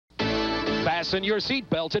Fasten your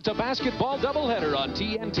seatbelts. It's a basketball doubleheader on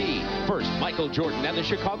TNT. First, Michael Jordan and the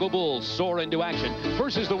Chicago Bulls soar into action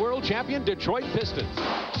versus the world champion Detroit Pistons.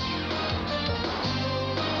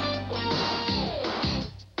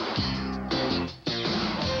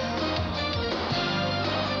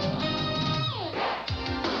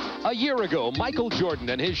 A year ago, Michael Jordan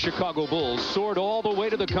and his Chicago Bulls soared all the way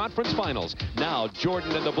to the conference finals. Now,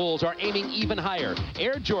 Jordan and the Bulls are aiming even higher.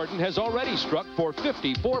 Air Jordan has already struck for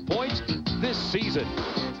 54 points this season.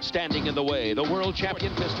 Standing in the way, the world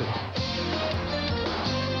champion Pistons.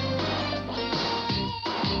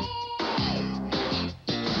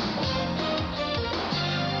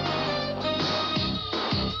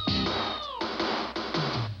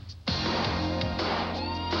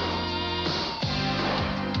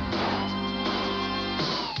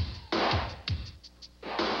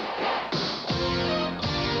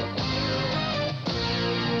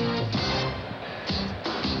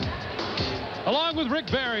 Along with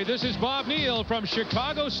Rick Barry, this is Bob Neal from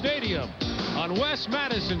Chicago Stadium on West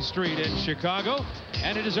Madison Street in Chicago.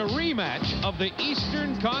 And it is a rematch of the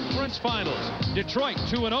Eastern Conference Finals. Detroit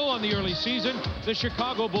 2-0 on the early season. The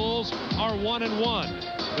Chicago Bulls are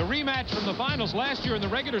 1-1. The rematch from the finals last year in the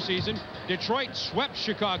regular season, Detroit swept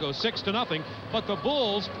Chicago 6-0, but the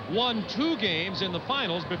Bulls won 2 games in the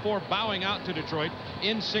finals before bowing out to Detroit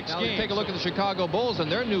in 6 now games. Take a look at the Chicago Bulls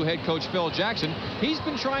and their new head coach, Phil Jackson. He's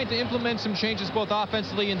been trying to implement some changes both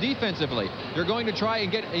offensively and defensively. They're going to try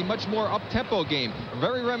and get a much more up-tempo game,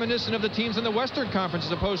 very reminiscent of the teams in the Western Conference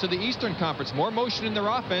as opposed to the Eastern Conference. More motion in their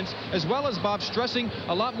offense, as well as, Bob, stressing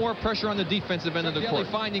a lot more pressure on the defensive end of the court.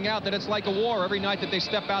 Finding out that it's like a war every night that they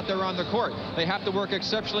step out there on the court. They have to work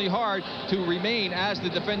exceptionally hard to remain as the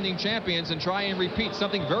defending champions and try and repeat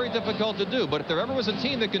something very difficult to do. But if there ever was a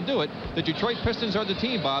team that can do it, the Detroit Pistons are the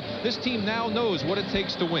team, Bob. This team now knows what it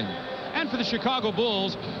takes to win. And for the Chicago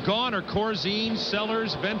Bulls, gone are Corzine,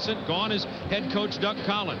 Sellers, Vincent. Gone is head coach Doug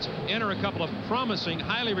Collins. Enter a couple of promising,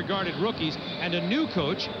 highly regarded rookies and a new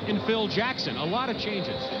coach in Phil Jackson. A lot of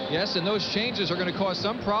changes. Yes, and those changes are going to cause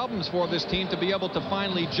some problems for this team to be able to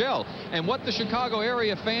finally gel. And what the Chicago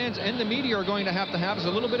area fans and the media are going to have is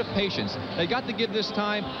a little bit of patience. They got to give this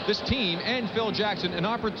team and Phil Jackson an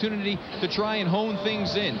opportunity to try and hone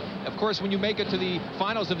things in. Of course, when you make it to the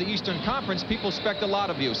finals of the Eastern Conference, people expect a lot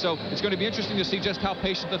of you. So it's going to be interesting to see just how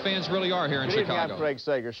patient the fans really are here in Chicago. Good evening, I'm Craig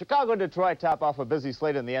Sager. Chicago and Detroit top off a busy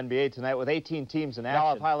slate in the NBA tonight with 18 teams in action.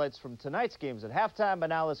 I'll have highlights from tonight's games at halftime, but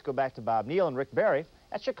now let's go back to Bob Neal and Rick Barry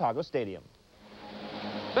at Chicago Stadium.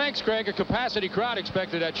 Thanks, Craig. A capacity crowd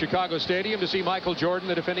expected at Chicago Stadium to see Michael Jordan,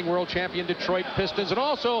 the defending world champion Detroit Pistons, and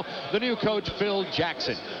also the new coach, Phil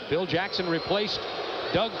Jackson. Phil Jackson replaced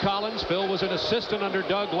Doug Collins. Phil was an assistant under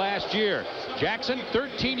Doug last year. Jackson,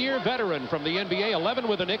 13-year veteran from the NBA, 11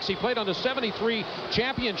 with the Knicks. He played on the 73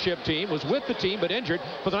 championship team, was with the team but injured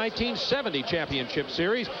for the 1970 championship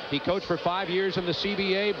series. He coached for 5 years in the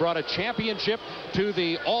CBA, brought a championship to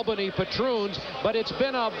the Albany Patroons, but it's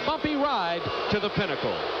been a bumpy ride to the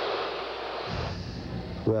pinnacle.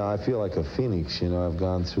 Well, I feel like a phoenix. You know, I've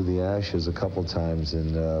gone through the ashes a couple times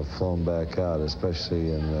and flown back out,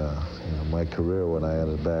 especially in my career when I had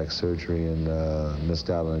a back surgery and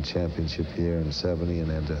missed out on a championship year in '70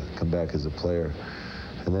 and had to come back as a player.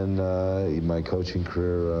 And then my coaching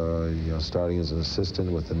career, starting as an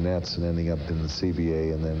assistant with the Nets and ending up in the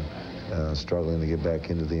CBA and then struggling to get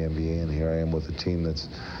back into the NBA. And here I am with a team that's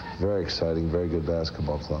very exciting, very good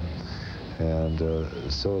basketball club. And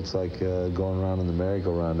so it's like going around in the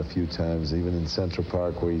merry-go-round a few times, even in Central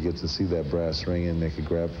Park, where you get to see that brass ring and make a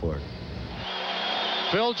grab for it.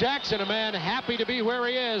 Phil Jackson, a man happy to be where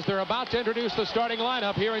he is. They're about to introduce the starting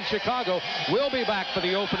lineup here in Chicago. We'll be back for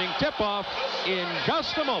the opening tip-off in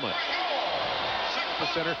just a moment. The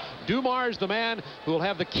center, Dumars, the man who will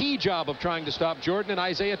have the key job of trying to stop Jordan,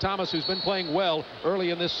 and Isiah Thomas, who's been playing well early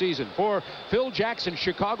in this season. For Phil Jackson,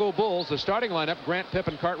 Chicago Bulls, the starting lineup, Grant,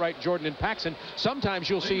 Pippen, Cartwright, Jordan, and Paxson. Sometimes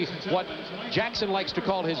you'll see what Jackson likes to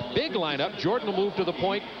call his big lineup. Jordan will move to the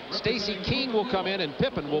point. Stacey King will come in, and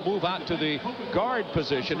Pippen will move out to the guard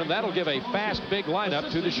position, and that'll give a fast, big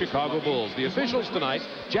lineup to the Chicago Bulls. The officials tonight,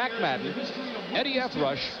 Jack Madden, Eddie F.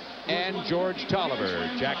 Rush, and George Tolliver.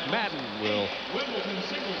 Jack Madden will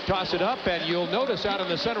toss it up, and you'll notice out in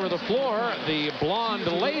the center of the floor, the blonde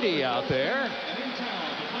lady out there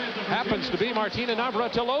happens to be Martina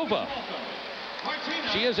Navratilova.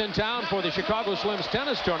 She is in town for the Chicago Slims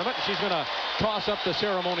tennis tournament. She's going to toss up the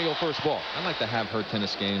ceremonial first ball. I'd like to have her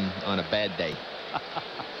tennis game on a bad day.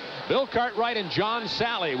 Bill Cartwright and John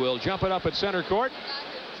Sally will jump it up at center court.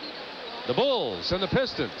 The Bulls and the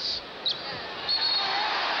Pistons.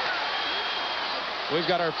 We've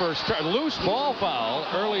got our first loose ball foul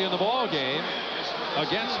early in the ball game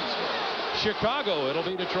against Chicago. It'll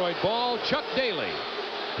be Detroit ball. Chuck Daly.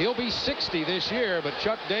 He'll be 60 this year, but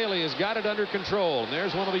Chuck Daly has got it under control. And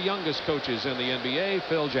there's one of the youngest coaches in the NBA,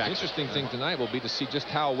 Phil Jackson. The interesting thing tonight will be to see just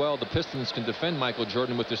how well the Pistons can defend Michael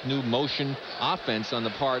Jordan with this new motion offense on the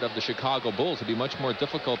part of the Chicago Bulls. It'd be much more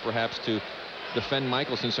difficult, perhaps, to defend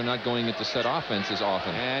Michael since they're not going into set offenses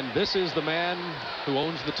often. And this is the man who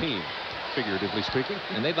owns the team, figuratively speaking.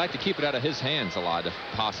 And they'd like to keep it out of his hands a lot, if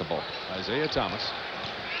possible. Isiah Thomas.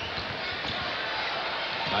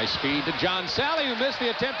 Nice feed to John Sally, who missed the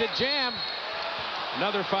attempted jam.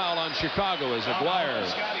 Another foul on Chicago as Aguirre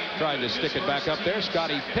tried to stick it back up there.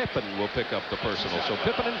 Scottie Pippen will pick up the personal. So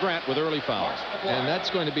Pippen and Grant with early fouls. And that's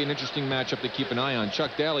going to be an interesting matchup to keep an eye on.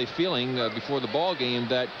 Chuck Daly feeling before the ball game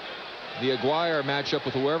that the Aguirre matchup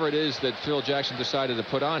with whoever it is that Phil Jackson decided to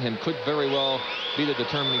put on him could very well be the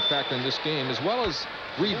determining factor in this game, as well as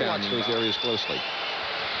rebounding those areas closely.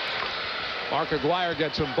 Mark Aguirre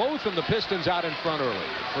gets them both, and the Pistons out in front early.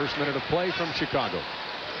 First minute of play from Chicago.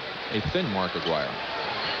 A thin Mark Aguirre.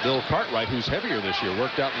 Bill Cartwright, who's heavier this year,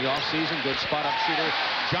 worked out in the offseason. Good spot-up shooter.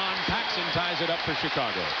 John Paxson ties it up for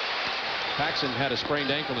Chicago. Paxson had a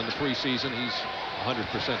sprained ankle in the preseason. He's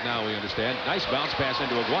 100% now, we understand. Nice bounce pass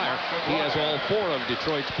into Aguirre. He has all 4 of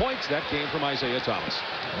Detroit's points. That came from Isiah Thomas.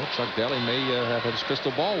 Well, Chuck Daly may have his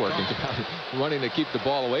crystal ball working, running to keep the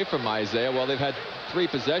ball away from Isiah. Well, they've had 3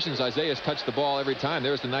 possessions. Isaiah's touched the ball every time.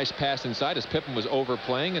 There's the nice pass inside as Pippen was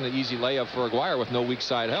overplaying, and an easy layup for Aguirre with no weak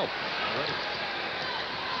side help.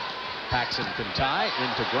 Paxson can tie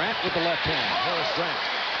into Grant with the left hand. Horace Grant.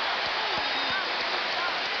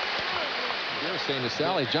 You're saying to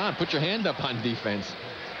Sally, John, put your hand up on defense.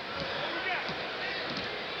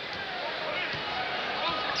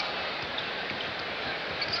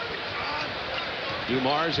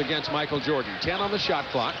 Dumars against Michael Jordan. 10 on the shot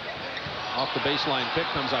clock. Off the baseline pick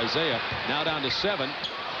comes Isiah. Now down to 7.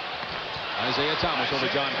 Isiah Thomas over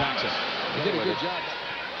John Paxson. He did a good job.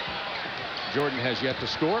 Jordan has yet to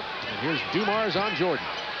score. And here's Dumars on Jordan.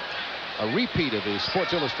 A repeat of the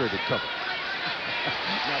Sports Illustrated cover.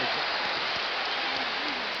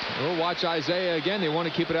 We'll watch Isiah again. They want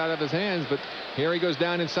to keep it out of his hands, but here he goes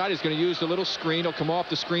down inside. He's going to use the little screen. He'll come off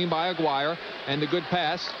the screen by Aguirre, and the good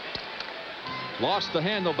pass. Lost the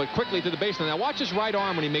handle, but quickly to the baseline. Now watch his right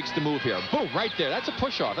arm when he makes the move here. Boom, right there. That's a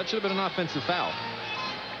push-off. That should have been an offensive foul.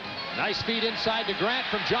 Nice feed inside to Grant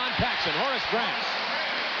from John Paxson. Horace Grant.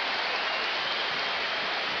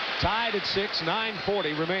 Tied at 6,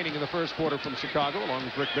 9:40 remaining in the first quarter from Chicago. Along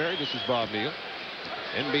with Rick Barry, this is Bob Neal.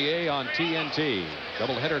 NBA on TNT.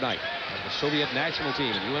 Doubleheader night of the Soviet national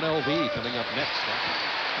team and UNLV coming up next.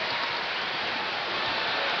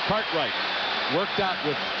 Cartwright worked out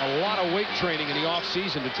with a lot of weight training in the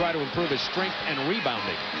offseason to try to improve his strength and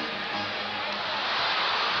rebounding.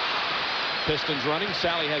 Pistons running.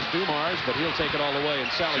 Sally has Dumars, but he'll take it all the way,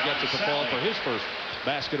 and Sally gets it to fall for his first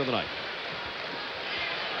basket of the night.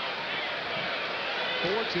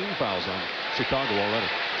 14 fouls on Chicago already.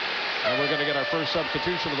 And we're going to get our first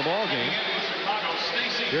substitution of the ball game.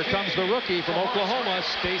 Here comes the rookie from Oklahoma,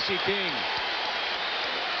 Stacey King.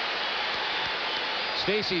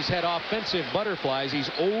 Stacey's had offensive butterflies. He's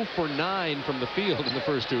 0 for 9 from the field in the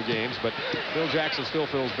first 2 games, but Phil Jackson still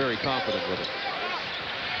feels very confident with it.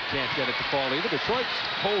 Can't get it to fall either. Detroit's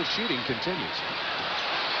cold shooting continues.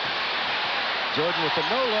 Jordan with the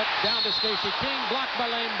no-look down to Stacey King, blocked by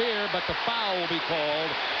Lane Beer, but the foul will be called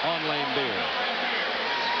on Lane Beer.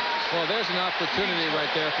 Well, there's an opportunity right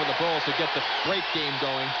there for the Bulls to get the break game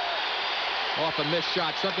going off a missed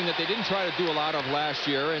shot, something that they didn't try to do a lot of last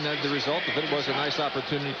year, and the result of it was a nice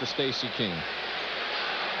opportunity for Stacey King.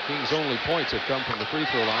 King's only points have come from the free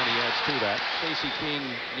throw line. He adds to that. Stacey King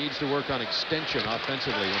needs to work on extension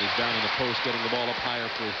offensively when he's down in the post, getting the ball up higher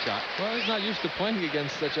for his shot. Well, he's not used to playing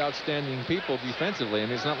against such outstanding people defensively. I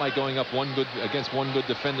mean, it's not like going up against one good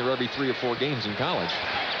defender every 3 or 4 games in college.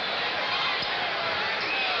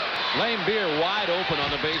 Lane Beer wide open on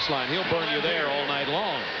the baseline. He'll burn you there all night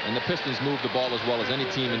long. And the Pistons move the ball as well as any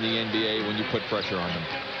team in the NBA when you put pressure on them.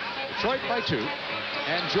 Detroit by 2.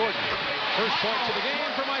 And Jordan. First points of the game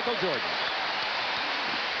for Michael Jordan.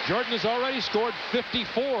 Jordan has already scored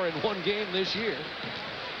 54 in 1 game this year.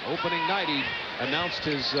 Opening night, he announced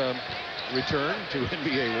his return to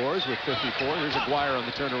NBA Wars with 54. Here's Aguirre on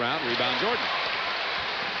the turnaround. Rebound Jordan.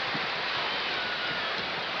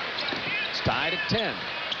 It's tied at 10.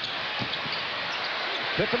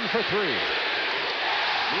 Pippen for 3.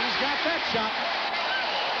 He's got that shot.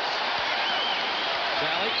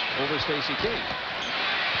 Sally over Stacey King.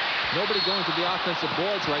 Nobody going to the offensive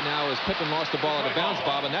boards right now as Pippen lost the ball out of bounds,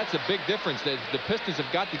 Bob, and that's a big difference. The Pistons have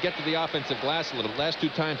got to get to the offensive glass a little. Last 2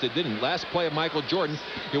 times they didn't. Last play of Michael Jordan,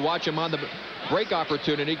 you watch him on the break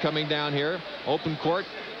opportunity coming down here. Open court,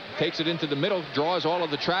 takes it into the middle, draws all of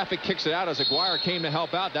the traffic, kicks it out as Aguirre came to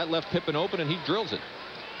help out. That left Pippen open, and he drills it.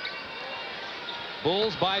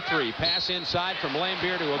 Bulls by 3. Pass inside from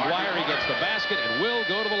Lambeer to Aguirre. He gets the basket and will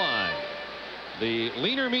go to the line. The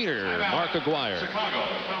leaner meter, Mark Aguirre.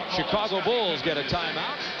 Chicago Bulls get a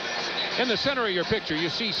timeout. In the center of your picture, you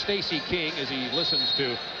see Stacey King as he listens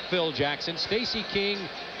to Phil Jackson. Stacey King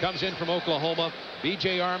comes in from Oklahoma.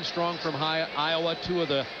 B.J. Armstrong from Iowa, 2 of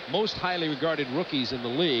the most highly regarded rookies in the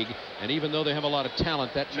league. And even though they have a lot of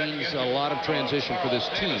talent, that means a lot of transition for this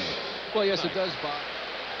team. Well, yes, it does, Bob.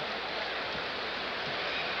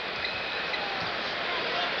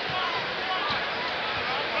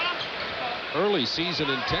 Early season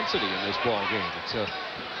intensity in this ball game. It's a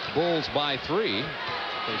Bulls by 3.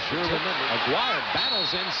 They sure remember. Aguirre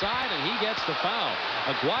battles inside and he gets the foul.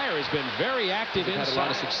 Aguirre has been very active inside. Had a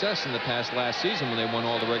lot of success in the past last season when they won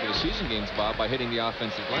all the regular season games, Bob, by hitting the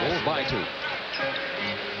offensive glass. Bulls by 2.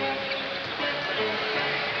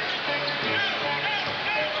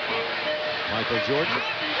 Michael Jordan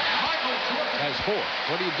has 4.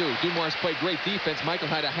 What do you do? Dumars played great defense. Michael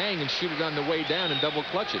had to hang and shoot it on the way down and double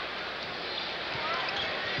clutch it.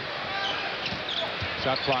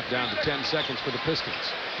 Shot clock down to 10 seconds for the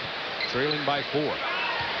Pistons. Trailing by 4.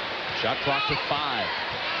 Shot clock to 5.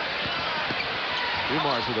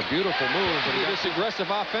 Dumars with a beautiful move. But he is aggressive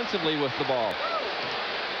offensively with the ball.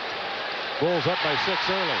 Bulls up by 6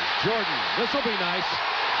 early. Jordan, this will be nice.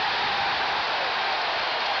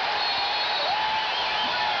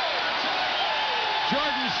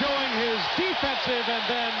 Jordan showing his defensive and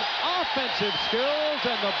then offensive skills,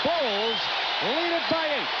 and the Bulls lead it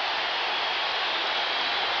by 8.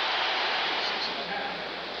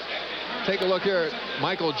 Take a look here at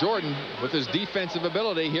Michael Jordan with his defensive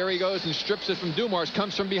ability. Here he goes and strips it from Dumars.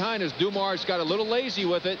 Comes from behind as Dumars got a little lazy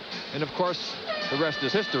with it. And, of course, the rest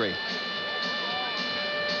is history.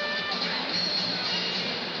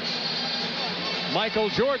 Michael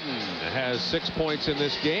Jordan has 6 points in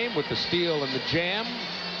this game with the steal and the jam.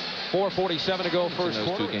 4:47 to go first in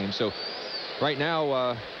those quarter. 2 games. So right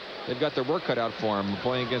now they've got their work cut out for him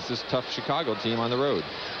playing against this tough Chicago team on the road.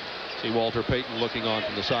 See Walter Payton looking on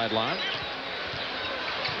from the sideline.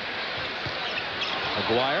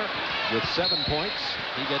 Aguirre with 7 points.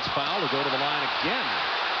 He gets fouled to go to the line again.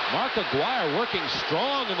 Mark Aguirre working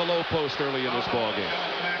strong in the low post early in this ball game.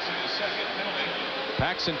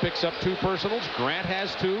 Paxson picks up 2 personals. Grant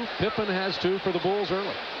has 2. Pippen has 2 for the Bulls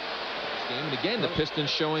early. Game. And again, the Pistons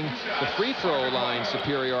showing the free throw line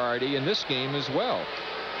superiority in this game as well.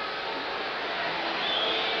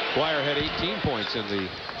 Aguirre had 18 points in the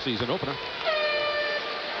season opener.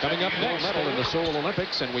 Coming up next, medal in the Seoul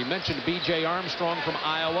Olympics, and we mentioned B.J. Armstrong from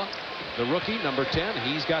Iowa, the rookie, number 10.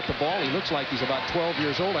 He's got the ball. He looks like he's about 12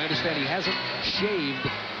 years old. I understand he hasn't shaved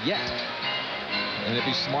yet. And if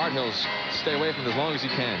he's smart, he'll stay away from it as long as he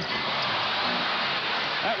can.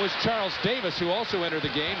 That was Charles Davis, who also entered the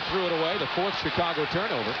game, threw it away, the 4th Chicago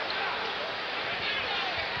turnover.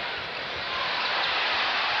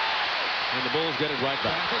 And the Bulls get it right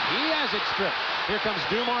back. He has it stripped. Here comes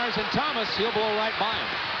Dumars and Thomas. He'll blow right by him.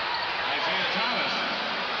 Isiah Thomas.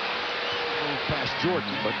 Moved past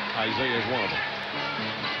Jordan, but Isiah is one of them.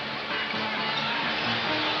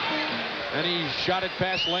 And he shot it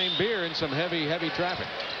past Lambeer in some heavy traffic.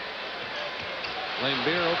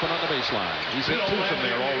 Lambeer open on the baseline. He's hit 2 from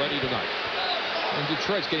there already tonight. And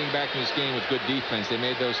Detroit's getting back in this game with good defense. They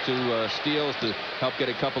made those 2 steals to help get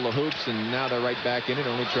a couple of hoops, and now they're right back in it,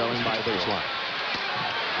 only trailing by the baseline.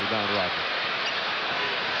 Rebound Rodman.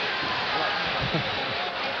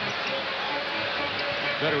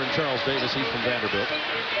 Veteran Charles Davis, he's from Vanderbilt.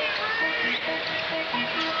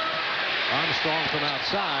 Armstrong from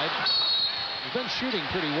outside. He's been shooting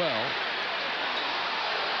pretty well.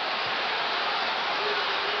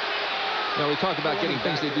 Now, we talked about getting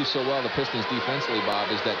things they do so well, the Pistons defensively, Bob,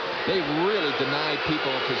 is that they really deny people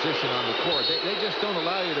a position on the court. They just don't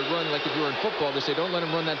allow you to run like if you were in football. They say don't let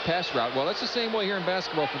them run that pass route. Well, that's the same way here in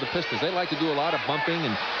basketball for the Pistons. They like to do a lot of bumping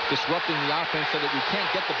and disrupting the offense so that you can't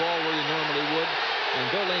get the ball where you normally would. And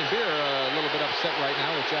Bill Lambeer a little bit upset right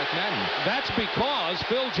now with Jack Madden. That's because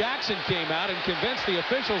Phil Jackson came out and convinced the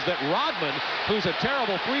officials that Rodman, who's a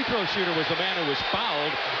terrible free throw shooter, was the man who was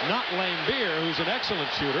fouled, not Lambeer, who's an excellent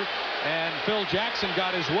shooter. And Phil Jackson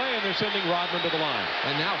got his way, and they're sending Rodman to the line.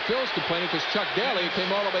 And now Phil's complaining because Chuck Daly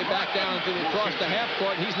came all the way back down to across the half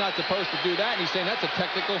court, and he's not supposed to do that. And he's saying that's a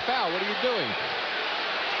technical foul. What are you doing?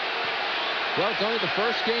 Well, it's only the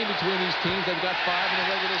first game between these teams. They've got 5 in the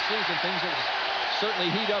regular season. Things will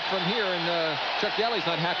certainly heat up from here, and Chuck Daly's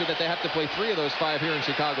not happy that they have to play 3 of those 5 here in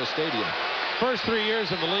Chicago Stadium. First 3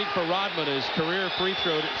 years in the league for Rodman, his career free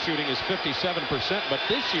throw shooting is 57%, but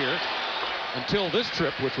this year, until this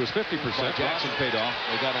trip, which was 50%, Jackson paid off.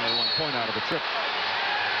 They got only 1 point out of the trip.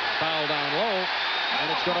 Foul down low,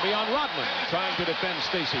 and it's going to be on Rodman, trying to defend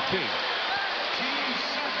Stacey King.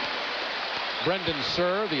 Brendan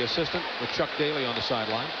Surr, the assistant, with Chuck Daly on the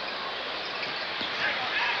sideline.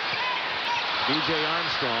 B.J.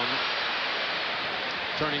 Armstrong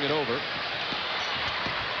turning it over.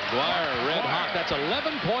 Aguirre red hot. That's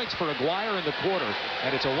 11 points for Aguirre in the quarter,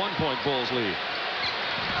 and it's a 1-point Bulls lead.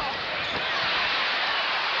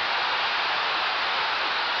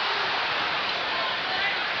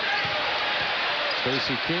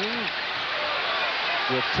 Stacey King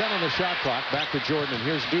with 10 on the shot clock. Back to Jordan, and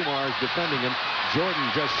here's Dumars defending him. Jordan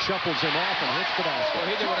just shuffles him off and hits the basket. Well,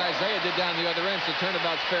 he did what Isiah did down the other end, so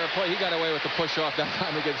turnabout's fair play. He got away with the push-off that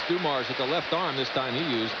time against Dumars with the left arm this time he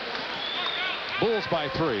used. Bulls by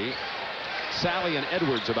 3. Sally and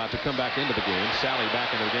Edwards about to come back into the game. Sally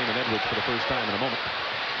back into the game, and Edwards for the first time in a moment.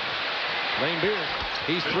 Lane Beer,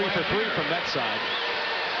 he's 3 for 3 from that side.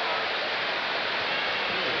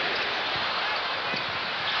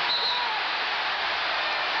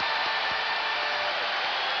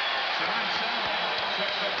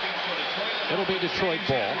 It'll be Detroit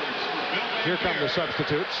ball. Here come the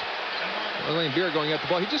substitutes. Lane Beer going at the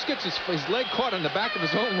ball. He just gets his leg caught on the back of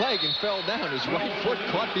his own leg and fell down. His right foot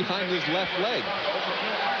caught behind his left leg.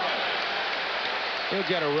 He'll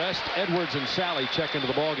get a rest. Edwards and Sally check into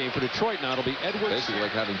the ball game for Detroit now. It'll be Edwards. Basically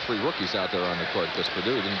like having 3 rookies out there on the court because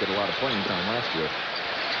Purdue didn't get a lot of playing time last year.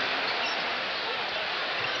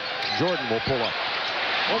 Jordan will pull up.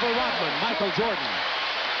 Over Rodman, Michael Jordan.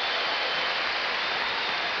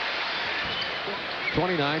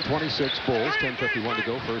 29-26 Bulls, 10:51 to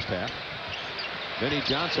go, first half. Vinnie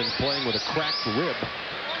Johnson playing with a cracked rib.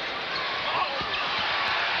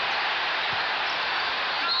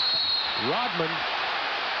 Rodman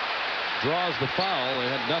draws the foul. It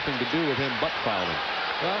had nothing to do with him but fouling.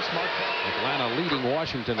 Well, smart. Atlanta leading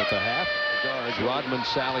Washington at the half. The guards, Rodman,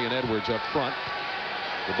 Sally, and Edwards up front.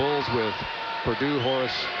 The Bulls with Purdue,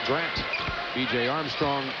 Horace Grant, B.J.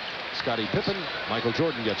 Armstrong, Scottie Pippen. Michael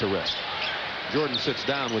Jordan gets a rest. Jordan sits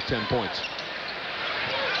down with 10 points.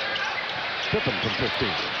 Pippen from 15.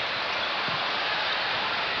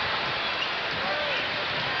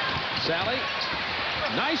 Sally.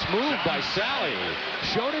 Nice move by Sally.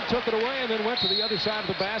 Showed it, took it away, and then went to the other side of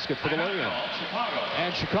the basket for the lay-in.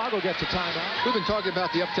 And Chicago gets a timeout. We've been talking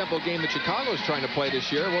about the up-tempo game that Chicago's trying to play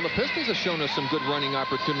this year. Well, the Pistons have shown us some good running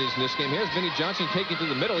opportunities in this game. Here's Vinnie Johnson taking to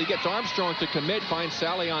the middle. He gets Armstrong to commit, finds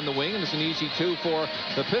Sally on the wing, and it's an easy 2 for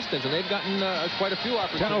the Pistons. And they've gotten quite a few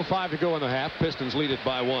opportunities. 10:05 to go in the half. Pistons lead it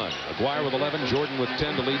by 1. Aguirre with 11, Jordan with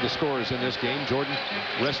 10 to lead the scorers in this game. Jordan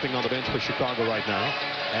resting on the bench for Chicago right now,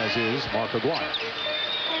 as is Mark Aguirre.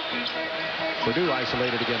 Purdue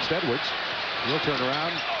isolated against Edwards. He'll turn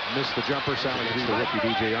around, miss the jumper. Sally hits the rookie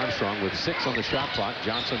B.J. Armstrong with 6 on the shot clock.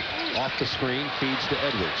 Johnson off the screen, feeds to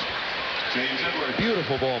Edwards.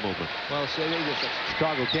 Beautiful ball movement. Well,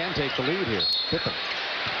 Chicago can take the lead here. Pippen.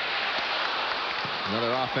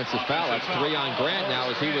 Another offensive foul. That's 3 on Grant now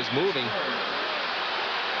as he was moving.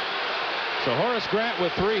 So Horace Grant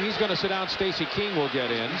with 3. He's going to sit down. Stacey King will get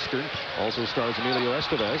in. Eastern also stars Emilio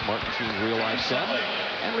Estevez, Martin Sheen's real-life son,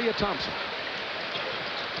 and Leah Thompson.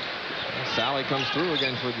 Sally comes through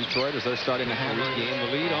again for Detroit as they're starting to regain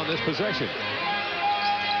the lead on this possession.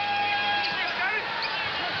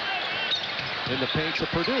 In the paint to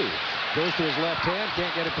Purdue. Goes to his left hand,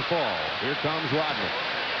 can't get it to fall. Here comes Rodman.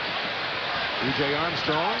 B.J.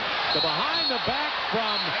 Armstrong. The behind the back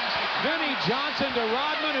from Vinnie Johnson to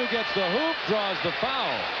Rodman, who gets the hoop, draws the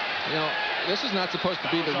foul. You know, this is not supposed to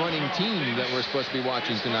be the running team that we're supposed to be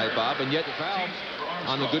watching tonight, Bob, and yet the foul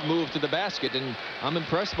on the good move to the basket. And I'm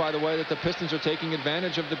impressed by the way that the Pistons are taking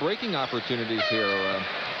advantage of the breaking opportunities here.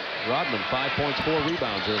 Rodman, 5 points, 4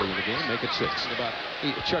 rebounds early in the game, make it 6.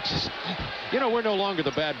 Chuck says, you know, we're no longer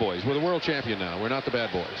the bad boys. We're the world champion now. We're not the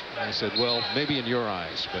bad boys. And I said, well, maybe in your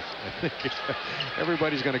eyes, but I think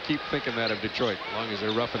everybody's going to keep thinking that of Detroit, as long as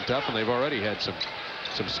they're rough and tough, and they've already had some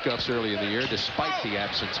scuffs early in the year, despite the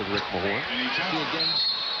absence of Rick Mahorn.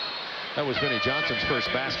 That was Vinnie Johnson's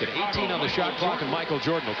first basket. 18 on the shot clock, and Michael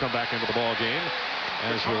Jordan will come back into the ball game,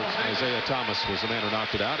 as will Isiah Thomas was the man who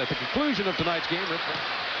knocked it out. At the conclusion of tonight's game, Rick.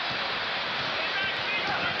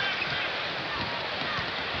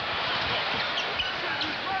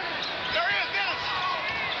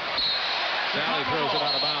 Sally throws it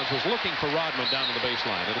out of bounds was looking for Rodman down to the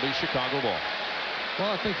baseline. It'll be Chicago ball.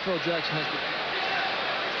 Well, I think Phil Jackson has to...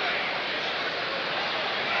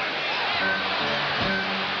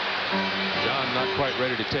 John not quite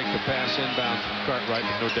ready to take the pass inbound from Cartwright,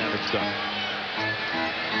 but no damage done.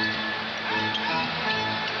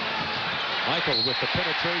 Michael with the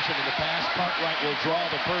penetration in the pass. Cartwright will draw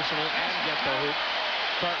the personal and get the hoop.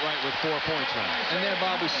 Cartwright with 4 points now. And there,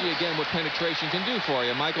 Bob, we see again what penetration can do for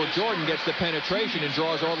you. Michael Jordan gets the penetration and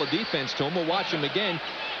draws all the defense to him. We'll watch him again.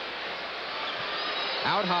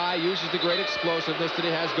 Out high, uses the great explosiveness that he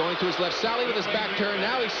has going to his left. Sally with his back turn.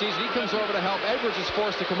 Now he sees it. He comes over to help. Edwards is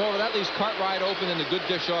forced to come over. That leaves Cartwright open, and a good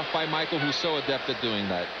dish off by Michael, who's so adept at doing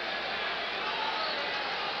that.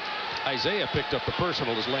 Isiah picked up the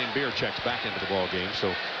personal as Lane Beer checks back into the ball game.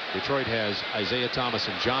 So Detroit has Isiah Thomas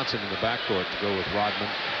and Johnson in the backcourt to go with Rodman,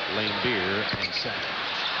 Lane Beer, and Sack.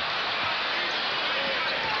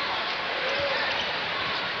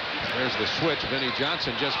 There's the switch. Vinnie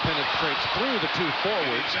Johnson just penetrates through the two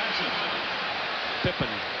forwards. Pippen.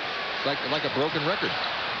 Like a broken record.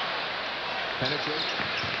 Penetrate.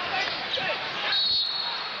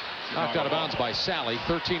 Knocked out of bounds by Sally.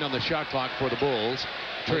 13 on the shot clock for the Bulls,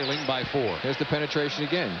 trailing by 4. There's the penetration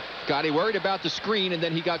again. Scotty worried about the screen, and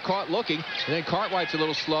then he got caught looking. And then Cartwright's a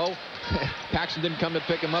little slow. Paxson didn't come to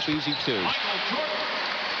pick him up. Easy 2.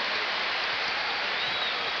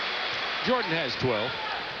 Jordan has 12.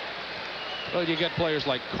 Well, you get players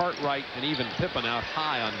like Cartwright and even Pippen out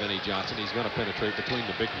high on Vinnie Johnson. He's going to penetrate between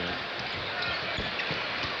the big men.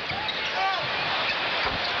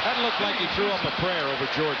 That looked like he threw up a prayer over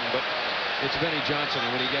Jordan, but it's Vinnie Johnson,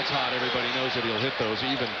 and when he gets hot, everybody knows that he'll hit those.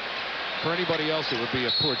 Even for anybody else, it would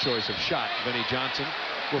be a poor choice of shot. Vinnie Johnson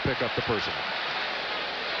will pick up the personal.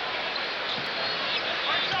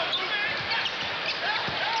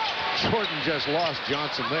 Jordan just lost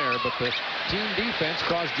Johnson there, but the team defense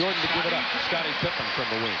caused Jordan to give it up. Scottie Pippen from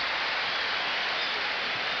the wing.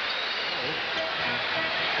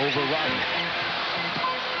 Over Rodman.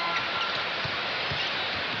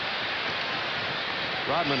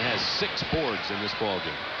 Rodman has 6 boards in this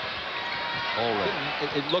ballgame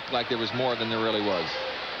already. It looked like there was more than there really was.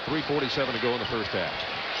 3:47 to go in the first half.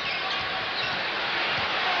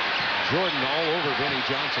 Jordan all over Vinnie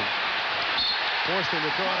Johnson. Forced him to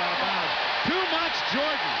throw it out of bounds. Too much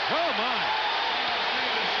Jordan. Oh, my.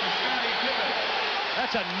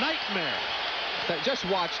 That's a nightmare. Just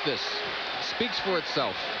watch this. It speaks for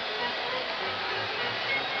itself.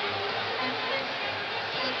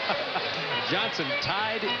 Johnson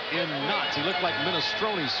tied in knots. He looked like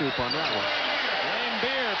minestrone soup on that one. Lane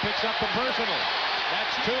Beer picks up the personal.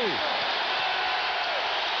 That's 2.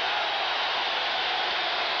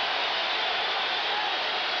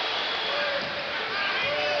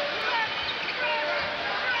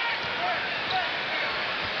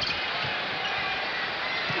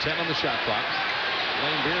 On the shot clock.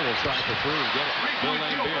 Lane Beer will try for 3 and get it. Bill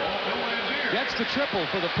Lane Beer gets the triple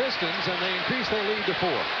for the Pistons, and they increase their lead to 4.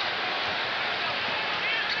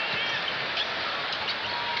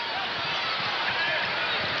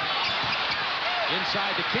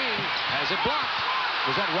 Inside to King, has it blocked.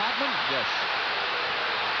 Was that Rodman? Yes.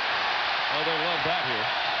 Oh, they love that here.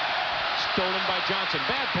 Stolen by Johnson.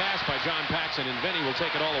 Bad pass by John Paxson, and Vinny will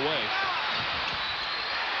take it all away.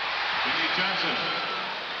 Vinnie Johnson.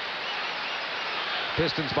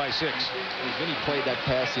 Pistons by 6. Vinny played that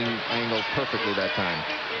passing angle perfectly that time.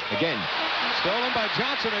 Again. Stolen by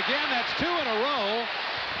Johnson again. That's 2 in a row.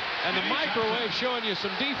 And the microwave showing you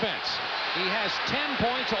some defense. He has 10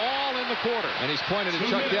 points all in the quarter. And he's pointed at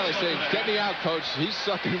Chuck Daly saying, get me out, coach. He's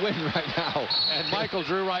sucking wind right now. And Michael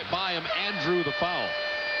drew right by him and drew the foul.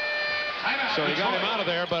 So he got him out of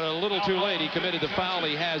there, but a little too late. He committed the foul.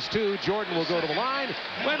 He has 2. Jordan will go to the line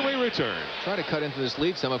when we return. Try to cut into this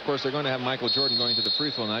lead some. Of course, they're going to have Michael Jordan going to the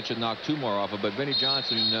free throw, and that should knock 2 more off of. But Vinnie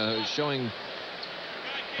Johnson is showing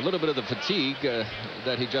a little bit of the fatigue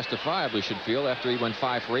that he justifiably should feel after he went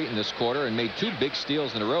 5 for 8 in this quarter and made 2 big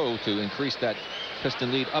steals in a row to increase that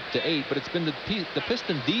Piston lead up to 8. But it's been the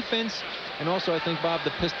Piston defense and also, I think, Bob,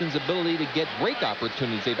 the Pistons' ability to get break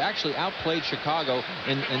opportunities. They've actually outplayed Chicago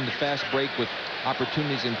in the fast break with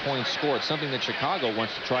opportunities and points scored, something that Chicago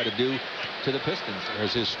wants to try to do to the Pistons.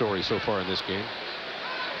 There's his story so far in this game.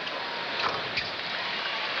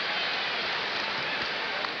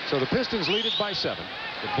 So the Pistons lead it by 7.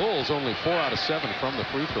 The Bulls only 4 out of 7 from the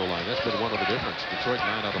free throw line. That's been one of the difference. Detroit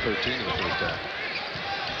 9 out of 13 in the first half.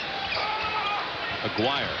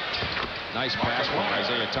 Aguirre. Nice pass from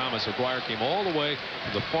Isiah Thomas. Aguirre came all the way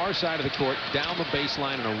to the far side of the court, down the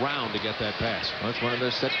baseline and around to get that pass. Well, that's one of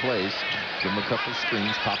their set plays. Give him a couple of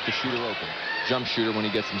screens, pop the shooter open. Jump shooter when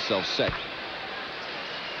he gets himself set.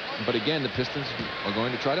 But again, the Pistons are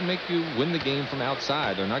going to try to make you win the game from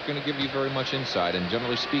outside. They're not going to give you very much inside, and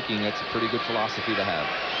generally speaking, that's a pretty good philosophy to have.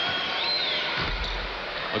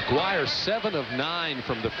 Aguirre 7 of 9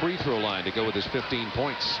 from the free throw line to go with his 15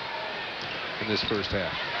 points in this first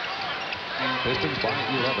half. Pistons by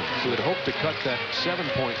 11. So they'd hoped to cut that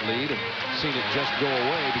 7-point lead and seen it just go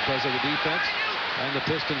away because of the defense and the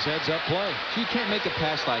Pistons heads-up play. So you can't make a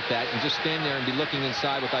pass like that and just stand there and be looking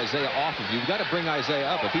inside with Isiah off of you. You've got to bring Isiah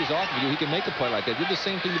up. If he's off of you, he can make a play like that. Did the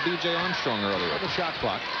same thing to B.J. Armstrong earlier. The shot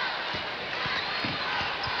clock.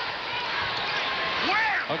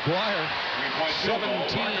 Aguirre,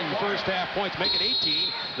 17 first half points, make it 18.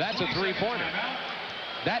 That's a three-pointer.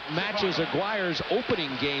 That matches Aguirre's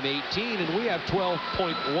opening game 18, and we have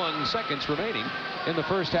 12.1 seconds remaining in the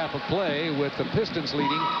first half of play, with the Pistons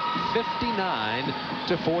leading 59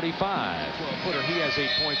 to 45. 12-footer, he has 8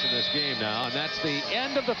 points in this game now, and that's the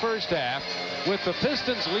end of the first half, with the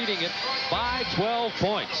Pistons leading it by 12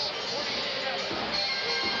 points.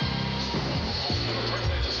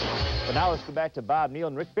 But now let's go back to Bob Neal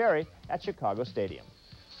and Rick Barry at Chicago Stadium.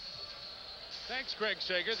 Thanks, Greg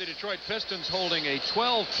Sager. The Detroit Pistons holding a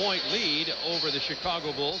 12-point lead over the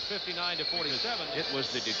Chicago Bulls, 59 to 47. It was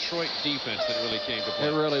the Detroit defense that really came to play.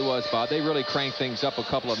 It really was, Bob. They really cranked things up a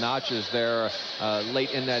couple of notches there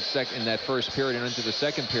late in that first period and into the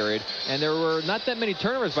second period. And there were not that many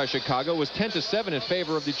turnovers by Chicago. It was 10-7 in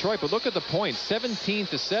favor of Detroit. But look at the points,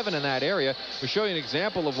 17-7 in that area. We'll show you an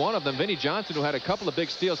example of one of them. Vinnie Johnson, who had a couple of big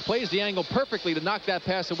steals, plays the angle perfectly to knock that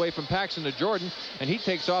pass away from Paxson to Jordan, and he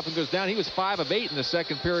takes off and goes down. He was 5 of 8 in the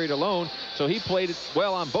second period alone, so he played it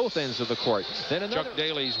well on both ends of the court. Then Chuck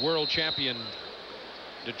Daly's world champion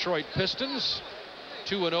Detroit Pistons,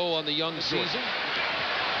 2-0 on the young season.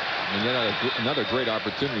 And yet another great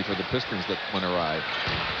opportunity for the Pistons that went awry.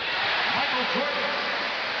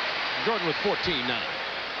 Jordan with 14 now.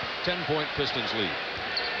 10-point Pistons lead.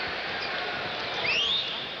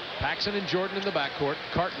 Paxson and Jordan in the backcourt.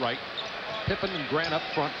 Cartwright, Pippen and Grant up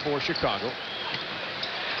front for Chicago.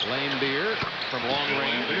 Lane Beer from long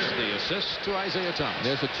range, the assist to Isiah Thomas.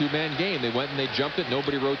 There's a two-man game. They went and they jumped it.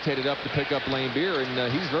 Nobody rotated up to pick up Lane Beer,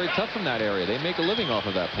 and he's very tough in that area. They make a living off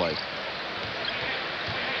of that play.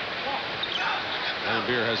 Lane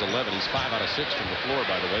Beer has 11. He's 5 out of 6 from the floor,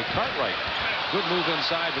 by the way. Cartwright, good move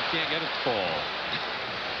inside, but can't get it to fall.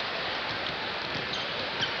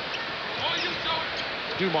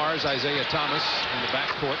 Dumars, Isiah Thomas in the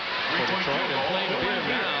backcourt for Detroit, and Lane Beer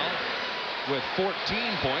now with 14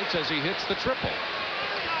 points as he hits the triple.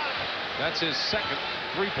 That's his second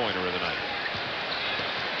three-pointer of the night.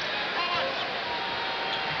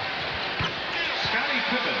 Scottie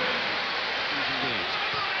Pippen.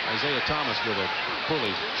 Isiah Thomas with a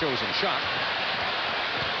poorly chosen shot.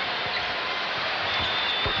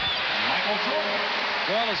 Michael Jordan.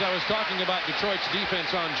 Well, as I was talking about Detroit's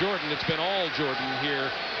defense on Jordan, it's been all Jordan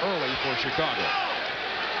here early for Chicago.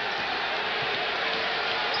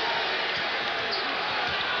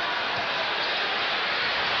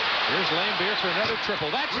 Here's Lane Beer for another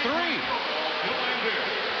triple. That's 3.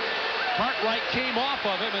 Cartwright came off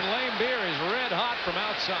of him, and Lane Beer is red hot from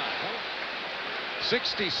outside.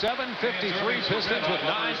 67-53 Pistons with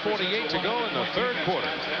 9:48 to go in the third quarter.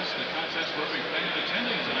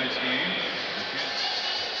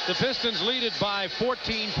 The Pistons lead it by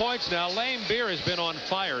 14 points now. Lane Beer has been on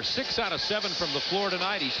fire. 6 out of 7 from the floor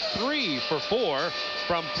tonight. He's 3 for 4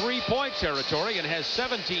 from three-point territory and has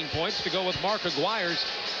 17 points to go with Mark Aguirre's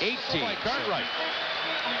 18. Cartwright.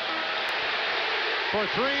 For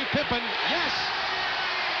 3, Pippen, yes!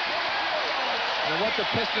 And what the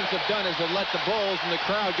Pistons have done is they've let the Bulls and the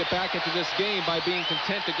crowd get back into this game by being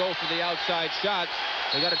content to go for the outside shot.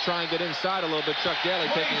 They got to try and get inside a little bit. Chuck Daly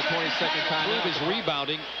taking a 22nd timeout. His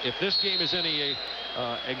rebounding. If this game is any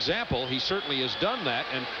example, he certainly has done that.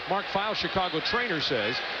 And Mark Feil, Chicago trainer,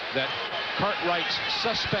 says that Cartwright's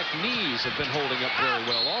suspect knees have been holding up very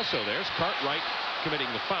well. Also, there's Cartwright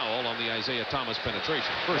committing the foul on the Isiah Thomas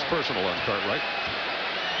penetration. First personal on Cartwright.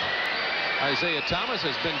 Isiah Thomas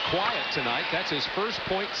has been quiet tonight. That's his first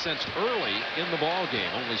point since early in the ball game.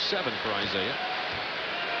 Only 7 for Isiah.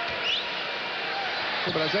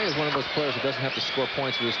 Yeah, but Isiah is one of those players who doesn't have to score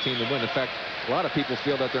points for his team to win. In fact, a lot of people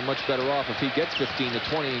feel that they're much better off if he gets 15 to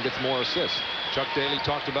 20 and gets more assists. Chuck Daly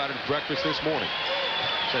talked about it at breakfast this morning.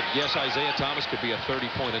 Said, yes, Isiah Thomas could be a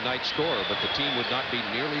 30-point-a-night scorer, but the team would not be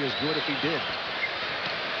nearly as good if he did.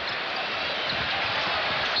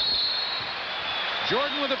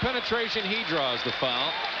 Jordan with a penetration, he draws the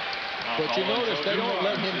foul. But you notice they don't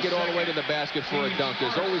let him get all the way to the basket for a dunk.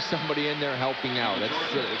 There's always somebody in there helping out. That's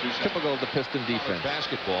typical of the Piston defense.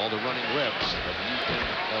 Basketball, the running Rebs of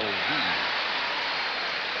UNLV.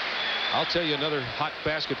 I'll tell you another hot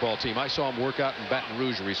basketball team. I saw them work out in Baton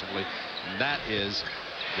Rouge recently, and that is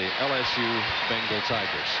the LSU Bengal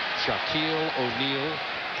Tigers. Shaquille O'Neal,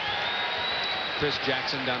 Chris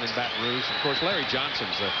Jackson down in Baton Rouge. Of course, Larry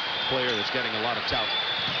Johnson's a player that's getting a lot of tout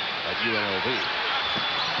at UNLV.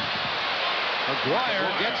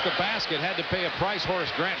 McGuire gets the basket, had to pay a price.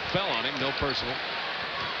 Horace Grant fell on him, no personal.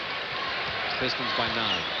 Pistons by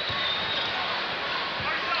 9.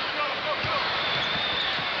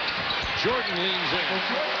 Jordan leans in.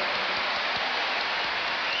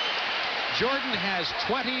 Jordan has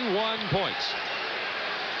 21 points.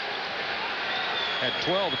 Had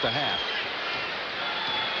 12 at the half.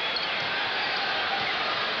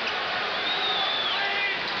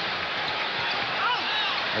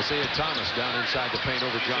 Isiah Thomas down inside the paint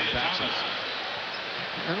over John Paxson.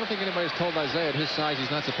 I don't think anybody's told Isiah at his size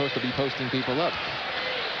he's not supposed to be posting people up.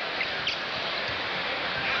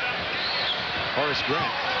 Horace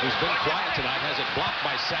Grant, who's been quiet tonight, has it blocked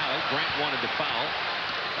by Sally. Grant wanted to foul.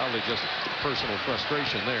 Probably just personal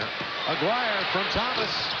frustration there. Aguirre from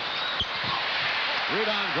Thomas.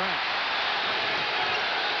 Rebound Grant.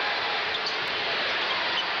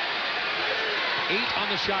 Eight on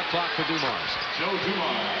the shot clock for Dumars. Joe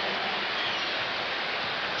Dumars.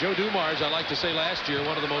 Joe Dumars, I like to say last year,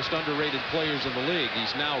 one of the most underrated players in the league.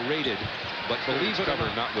 He's now rated, but believe cover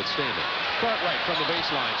notwithstanding. Cartwright from the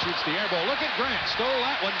baseline shoots the air ball. Look at Grant, stole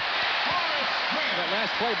that one. That last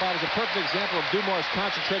play, Bob, is a perfect example of Dumars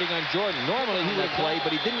concentrating on Jordan. Normally he would have played, but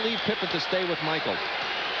he didn't leave Pippen to stay with Michael.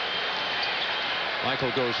 Michael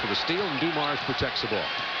goes for the steal, and Dumars protects the ball.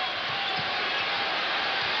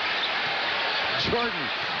 Jordan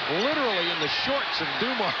literally in the shorts of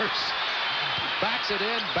Dumars. Backs it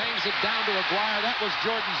in, bangs it down to Aguirre. That was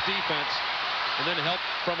Jordan's defense. And then help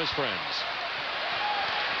from his friends.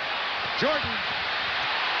 Jordan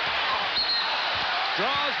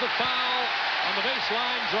draws the foul on the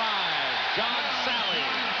baseline drive. John Sally.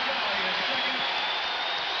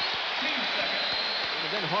 And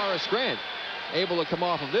then Horace Grant able to come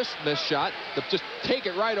off of this missed shot to just take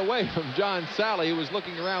it right away from John Sally, who was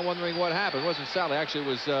looking around wondering what happened. It wasn't Sally, actually it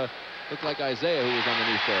was looked like Isiah who was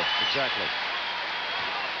underneath there. Exactly.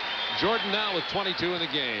 Jordan now with 22 in the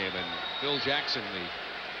game, and Phil Jackson, the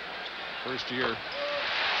first-year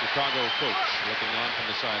Chicago coach, looking on from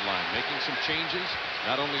the sideline, making some changes,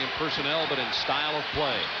 not only in personnel but in style of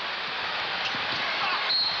play.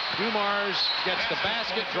 Dumars gets the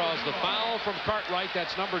basket, draws the foul from Cartwright.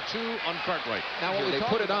 That's number 2 on Cartwright. Now when they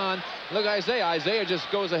put it on, look, Isiah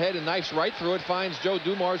just goes ahead and knifes right through it, finds Joe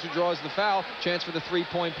Dumars, who draws the foul. Chance for the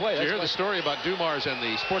three-point play. You hear the story about Dumars and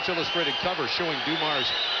the Sports Illustrated cover showing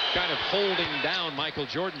Dumars kind of holding down Michael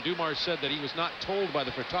Jordan. Dumars said that he was not told by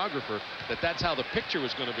the photographer that that's how the picture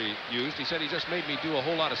was going to be used. He said he just made me do a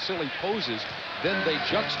whole lot of silly poses. Then they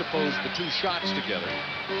juxtaposed the 2 shots together.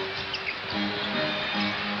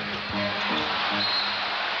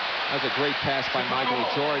 That's a great pass by Michael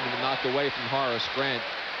Jordan and knocked away from Horace Grant.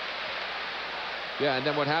 Yeah, and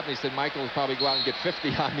then what happened, he said Michael will probably go out and get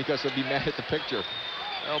 50 on because he'll be mad at the picture.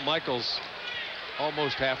 Well, Michael's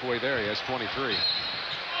almost halfway there. He has 23.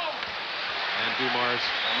 And Dumars.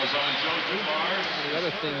 That was on Joe Dumars. One of the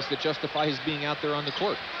other things that justify his being out there on the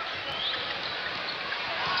court.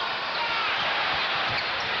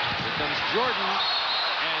 Here comes Jordan.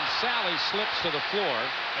 And Sally slips to the floor,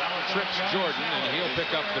 trips Jordan, and he'll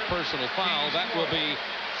pick up the personal foul. That will be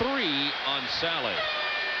 3 on Sally.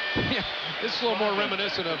 Yeah, this is a little more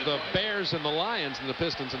reminiscent of the Bears and the Lions and the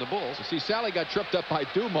Pistons and the Bulls. You see, Sally got tripped up by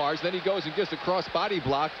Dumars, then he goes and gets a cross-body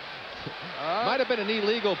block. Might have been an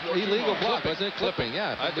illegal block, wasn't it? Clipping,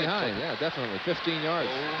 yeah, from behind. Yeah, definitely. 15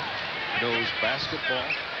 yards. Knows basketball.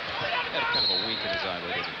 Had kind of a wink in his eye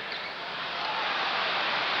there, didn't he?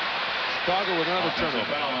 Chicago with another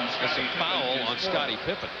turnover. That's a foul on Scottie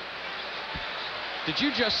Pippen. Did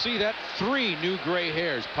you just see that? 3 new gray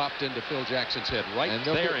hairs popped into Phil Jackson's head right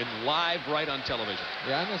there in live, right on television.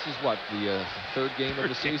 Yeah, and this is what, the 3rd game of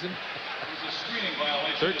the season?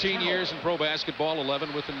 13 years in pro basketball,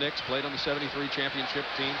 11 with the Knicks, played on the '73 championship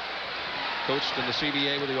team, coached in the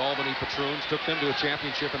CBA with the Albany Patroons, took them to a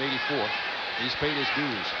championship in '84. He's paid his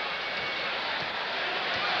dues.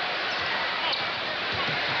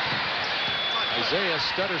 Isiah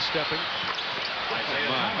stutter stepping.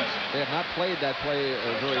 They have not played that play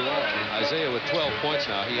very well. Isiah with 12 points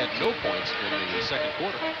now. He had no points in the second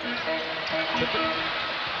quarter. Pippen.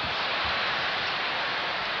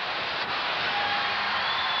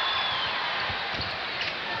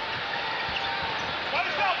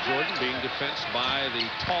 Jordan being defensed by the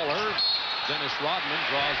taller Dennis Rodman,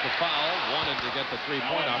 draws the foul, wanted to get the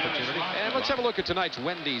 3-point opportunity. And let's have a look at tonight's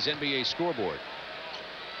Wendy's NBA scoreboard.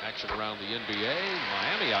 Action around the NBA.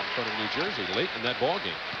 Miami out in front of New Jersey late in that ball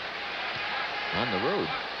game. On the road.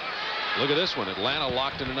 Look at this one. Atlanta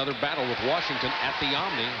locked in another battle with Washington at the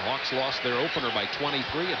Omni. Hawks lost their opener by 23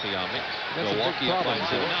 at the Omni. That's Milwaukee a big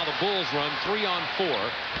problem. Now the Bulls run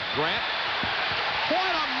 3-on-4. Grant.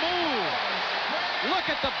 What a move! Look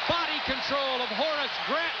at the body control of Horace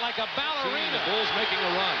Grant like a ballerina. The Bulls making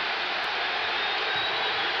a run.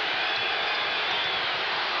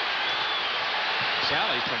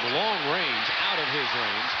 Sally from long range, out of his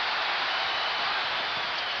range.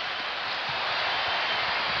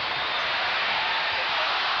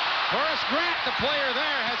 Horace Grant, the player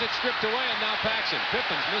there, has it stripped away, and now Paxson.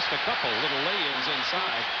 Pippen's missed a couple little lay-ins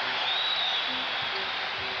inside.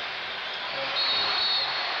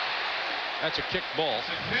 That's a kick ball.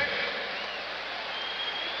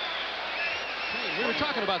 We were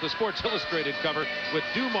talking about the Sports Illustrated cover with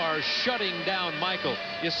Dumars shutting down Michael.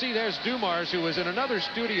 You see, there's Dumars, who was in another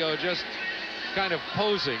studio just kind of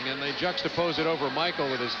posing, and they juxtapose it over Michael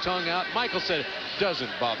with his tongue out. Michael said, "Doesn't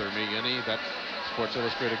bother me any." That Sports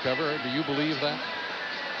Illustrated cover. Do you believe that?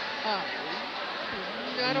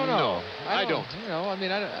 I don't know. I don't. You know, I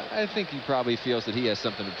mean, I think he probably feels that he has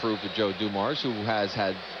something to prove to Joe Dumars, who has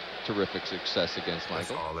had terrific success against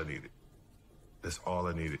Michael. That's all I needed. That's all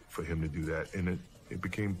I needed for him to do that, and it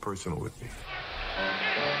became personal with me.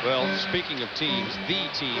 Well, speaking of teams, the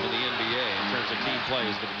team in the NBA in terms of team play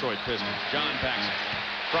is the Detroit Pistons. John Paxson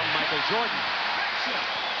from Michael Jordan.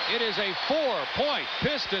 It is a 4-point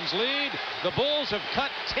Pistons lead. The Bulls have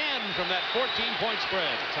cut 10 from that 14-point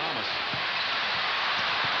spread. Thomas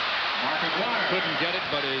couldn't get it,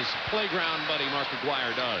 but his playground buddy Mark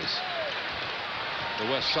Aguirre does. The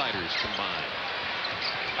West Siders combine.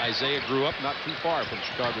 Isiah grew up not too far from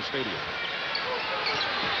Chicago Stadium.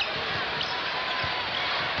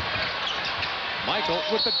 Michael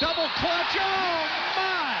with the double clutch. Oh,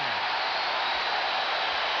 my!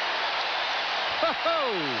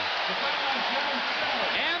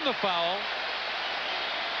 And the foul.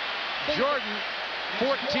 Jordan,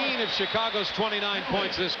 14 of Chicago's 29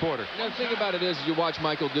 points this quarter. You know, the thing about it is, you watch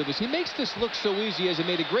Michael do this, he makes this look so easy, as he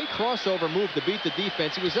made a great crossover move to beat the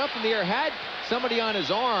defense. He was up in the air, had somebody on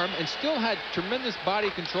his arm, and still had tremendous body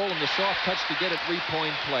control and the soft touch to get a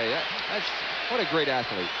three-point play. That's what a great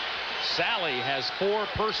athlete. Sally has 4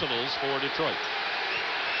 personals for Detroit.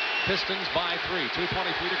 Pistons by 3.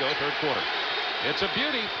 2:23 to go, third quarter. It's a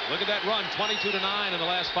beauty. Look at that run, 22-9 in the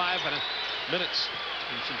last 5 minutes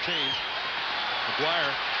and some change. McGuire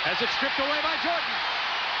has it stripped away by Jordan.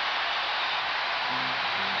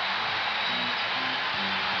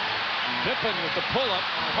 Pippen with the pull-up.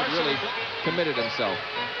 Really committed himself.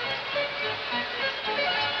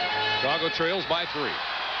 Chicago trails by 3.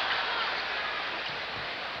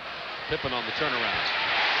 Pippen on the turnaround.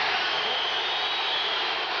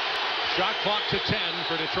 Shot clock to 10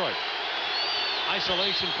 for Detroit.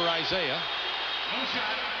 Isolation for Isiah.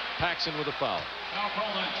 Paxson with a foul.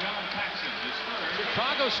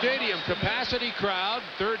 Chicago Stadium, capacity crowd.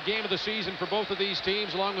 Third game of the season for both of these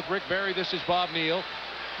teams, along with Rick Barry. This is Bob Neal.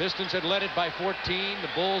 Pistons had led it by 14. The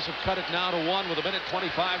Bulls have cut it now to 1 with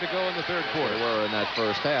 1:25 to go in the third quarter. They were in that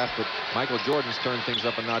first half, but Michael Jordan's turned things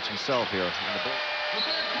up a notch himself here.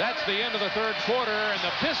 That's the end of the third quarter, and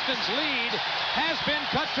the Pistons lead has been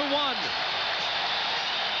cut to 1.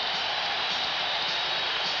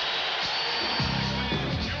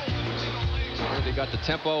 They got the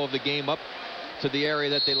tempo of the game up to the area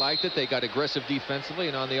that they liked it. They got aggressive defensively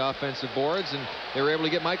and on the offensive boards, and they were able to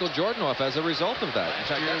get Michael Jordan off as a result of that.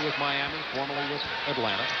 Last year with Miami, formerly with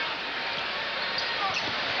Atlanta.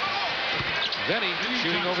 Vinny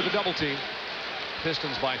shooting over the double team.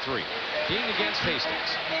 Pistons by 3. King against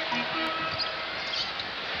Hastings.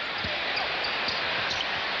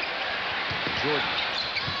 Jordan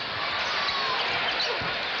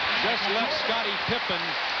just left Scottie Pippen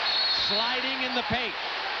sliding in the paint.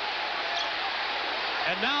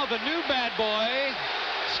 And now the new bad boy,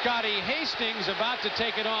 Scottie Hastings, about to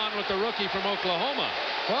take it on with the rookie from Oklahoma.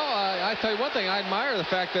 Well, I tell you one thing, I admire the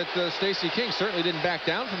fact that Stacey King certainly didn't back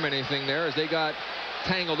down from anything there as they got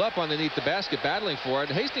tangled up underneath the basket battling for it.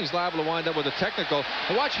 Hastings liable to wind up with a technical.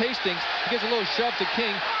 But watch Hastings. He gives a little shove to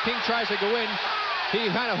King. King tries to go in. He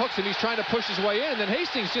kind of hooks him. He's trying to push his way in. And then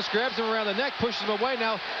Hastings just grabs him around the neck, pushes him away.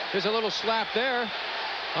 Now there's a little slap there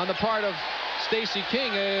on the part of Stacey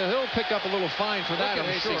King. He'll pick up a little fine for that,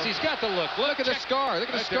 I'm sure. He's got the look. Look at the scar. Look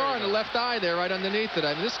at the scar on the left eye there right underneath it.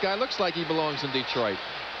 I mean, this guy looks like he belongs in Detroit,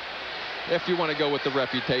 if you want to go with the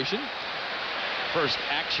reputation. First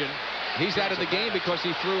action. He's out of the game because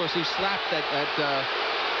he slapped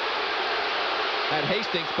at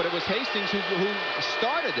Hastings, but it was Hastings who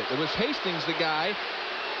started it. It was Hastings, the guy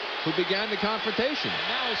who began the confrontation. And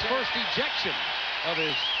now his first ejection of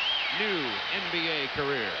his new NBA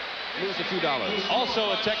career. Here's a few dollars.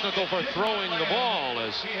 Also a technical for throwing the ball,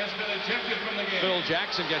 as Phil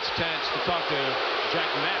Jackson gets a chance to talk to Jack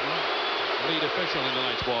Madden, lead official in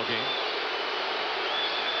tonight's ball game.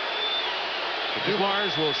 The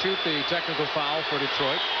Dumars will shoot the technical foul for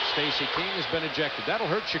Detroit. Stacey King has been ejected. That'll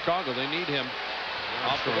hurt Chicago. They need him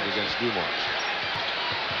off the hook against Dumars.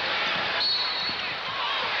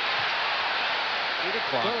 8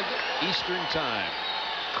 o'clock Eastern time.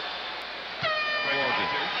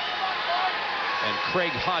 And Craig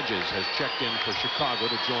Hodges has checked in for Chicago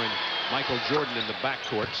to join Michael Jordan in the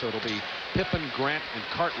backcourt. So it'll be Pippen, Grant, and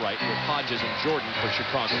Cartwright with Hodges and Jordan for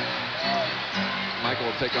Chicago. Michael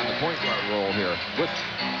will take on the point guard role here with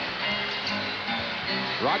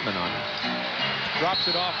Rodman on it. Drops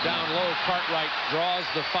it off down low. Cartwright draws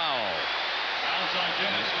the foul.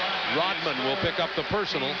 Rodman will pick up the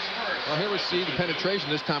personal. Well, here we see the penetration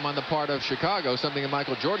this time on the part of Chicago, something that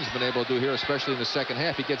Michael Jordan's been able to do here, especially in the second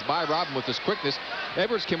half. He gets by Rodman with his quickness.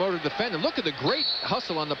 Edwards came over to defend, and look at the great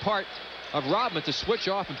hustle on the part of Rodman to switch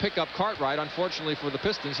off and pick up Cartwright. Unfortunately for the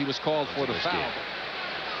Pistons, he was called for the foul.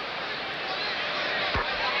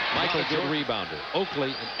 Michael, good rebounder. Oakley,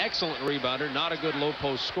 an excellent rebounder, not a good low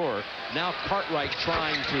post scorer. Now Cartwright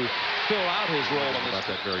trying to fill out his role on this.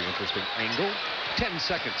 That very interesting angle. 10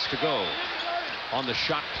 seconds to go on the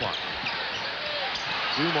shot clock.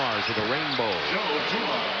 Dumars with a rainbow. Drive,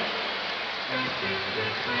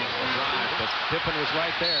 but Pippen was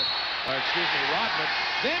right there. Or excuse me, Rodman.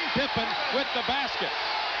 Then Pippen with the basket.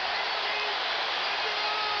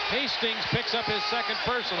 Hastings picks up his second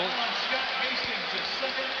personal.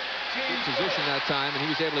 Good position that time, and he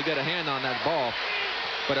was able to get a hand on that ball,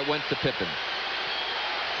 but it went to Pippen.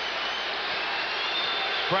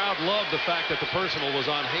 Crowd loved the fact that the personal was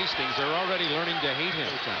on Hastings. They're already learning to hate him.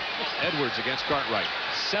 Edwards against Cartwright.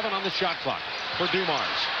 7 on the shot clock for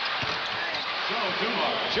Dumars.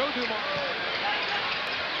 Joe Dumars.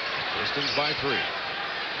 Pistons by 3.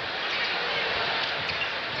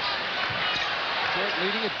 Detroit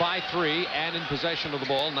leading it by 3 and in possession of the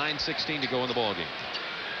ball. 9:16 to go in the ball game.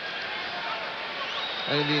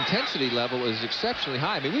 And the intensity level is exceptionally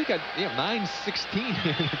high. I mean, we've got 9:16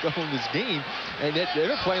 here to go in this game, and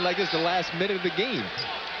they're playing like this the last minute of the game.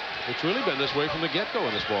 It's really been this way from the get-go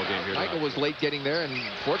in this ball game here. Michael was late getting there, and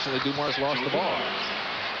fortunately Dumars lost the ball.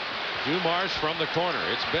 Dumars from the corner.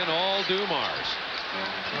 It's been all Dumars.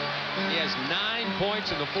 He has 9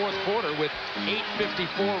 points in the fourth quarter with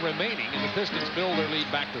 8:54 remaining, and the Pistons build their lead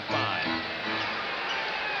back to 5.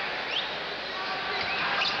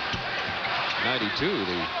 92,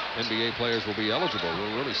 the NBA players will be eligible.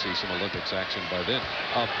 We'll really see some Olympics action by then.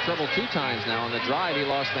 Trouble 2 times now. On the drive, he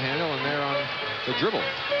lost the handle, and there on the dribble.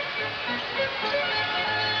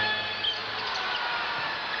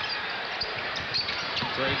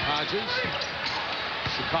 Craig Hodges.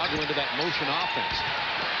 Chicago into that motion offense.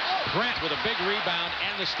 Grant with a big rebound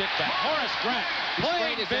and the stick back. Horace Grant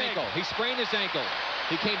playing his big. ankle. He sprained his ankle.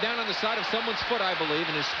 He came down on the side of someone's foot, I believe,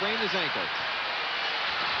 and has sprained his ankle.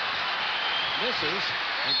 Misses,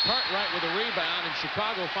 and Cartwright with a rebound, and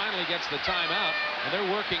Chicago finally gets the timeout, and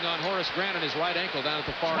they're working on Horace Grant on his right ankle down at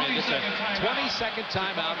the far end. It's a 20-second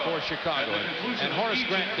timeout for Chicago, and Horace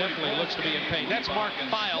Grant definitely looks to be in pain. That's Mark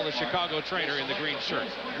Feil, the Chicago trainer, in the green shirt.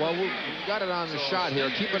 Well, we've got it on the shot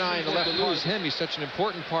here. Keep an eye on the left. Lose him. He's such an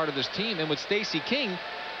important part of this team, and with Stacey King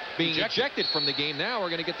being ejected from the game now, we're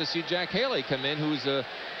going to get to see Jack Haley come in, who's a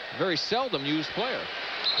very seldom used player.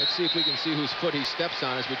 Let's see if we can see whose foot he steps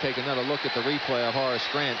on as we take another look at the replay of Horace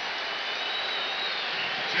Grant.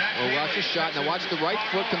 Well, watch the shot. Now watch the right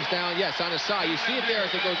foot comes down. Yes, on his side. You see it there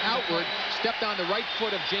as it goes outward. Stepped on the right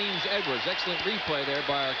foot of James Edwards. Excellent replay there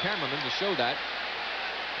by our cameraman to show that.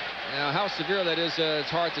 Now, how severe that is, it's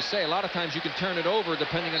hard to say. A lot of times you can turn it over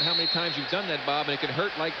depending on how many times you've done that, Bob, and it can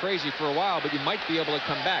hurt like crazy for a while, but you might be able to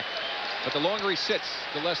come back. But the longer he sits,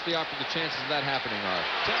 the less the chances of that happening are.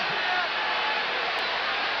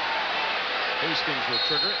 Hastings will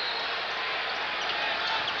trigger it.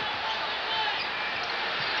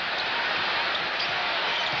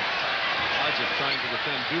 Hodges trying to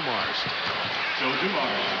defend Dumars. Joe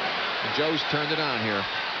Dumars. And Joe's turned it on here.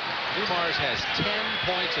 Dumars has 10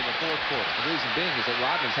 points in the fourth quarter. The reason being is that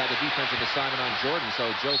Rodman's had the defensive assignment on Jordan,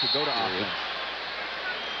 so Joe could go to offense.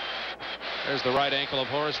 There's the right ankle of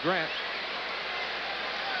Horace Grant.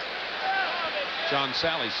 John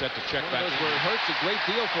Sally set to check back. Where it hurts a great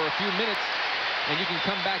deal for a few minutes, and you can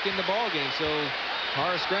come back in the ball game. So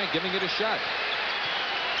Horace Grant giving it a shot.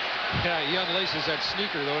 Yeah, he unlaces that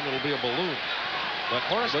sneaker though, and it'll be a balloon. But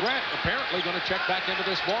Horace Grant apparently going to check back into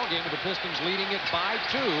this ball game with the Pistons leading it by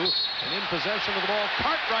 2 and in possession of the ball.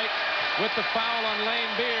 Cartwright with the foul on Lane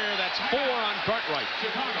Beer. That's 4 on Cartwright.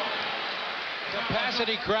 Chicago.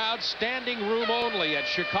 Capacity crowd, standing room only at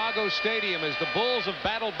Chicago Stadium as the Bulls have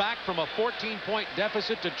battled back from a 14-point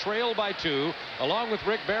deficit to trail by 2. Along with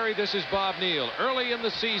Rick Barry, this is Bob Neal. Early in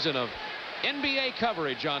the season of NBA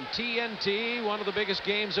coverage on TNT, one of the biggest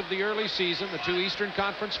games of the early season. The 2 Eastern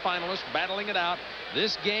Conference finalists battling it out.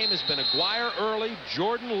 This game has been Aguirre early,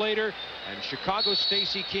 Jordan later, and Chicago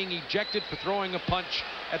Stacey King ejected for throwing a punch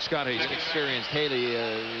at Scott Hastings. Inexperienced Haley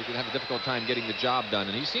can have a difficult time getting the job done,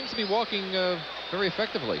 and he seems to be walking very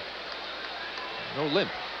effectively. No limp.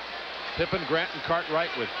 Pippen, Grant, and Cartwright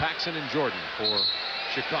with Paxson and Jordan for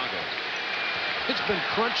Chicago. It's been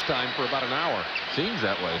crunch time for about an hour. Seems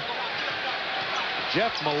that way.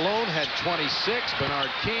 Jeff Malone had 26, Bernard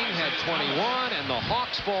King had 21, and the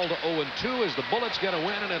Hawks fall to 0-2 as the Bullets get a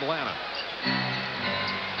win in Atlanta.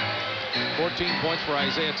 14 points for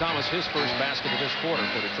Isiah Thomas, his first basket of this quarter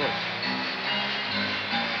for Detroit.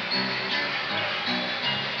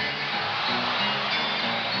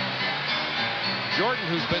 Jordan,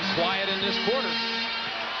 who's been quiet in this quarter,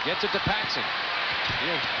 gets it to Paxson.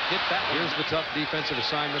 He'll hit that. Here's the tough defensive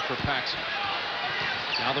assignment for Paxson.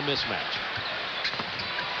 Now the mismatch.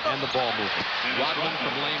 And the ball movement. Rodman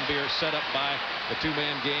from Lane Beer set up by the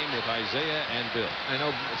 2-man game with Isiah and Bill. I know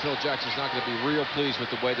Phil Jackson's not going to be real pleased with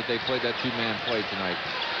the way that they played that 2-man play tonight.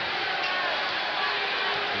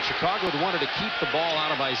 And Chicago wanted to keep the ball out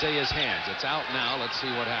of Isaiah's hands. It's out now. Let's see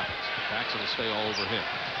what happens. Paxson will stay all over him.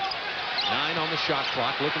 9 on the shot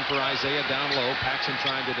clock, looking for Isiah down low. Paxson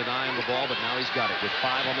trying to deny him the ball, but now he's got it with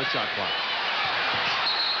 5 on the shot clock.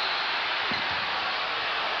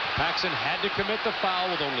 Paxson had to commit the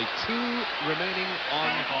foul with only 2 remaining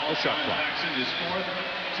on the shot clock. Paxson is 4th,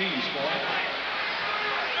 team's 4th.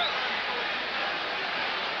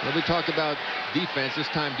 Well, we talked about defense. This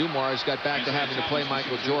time Dumars got back to having to play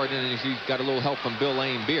Michael Jordan, and he got a little help from Bill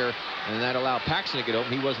Lane Beer, and that allowed Paxson to get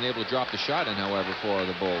open. He wasn't able to drop the shot in, however, for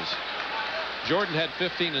the Bulls. Jordan had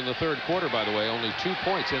 15 in the 3rd quarter, by the way. Only 2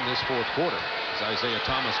 points in this 4th quarter as Isiah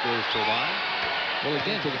Thomas goes to the line. Well,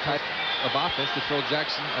 again, to the type of offense that Phil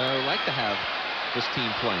Jackson like to have this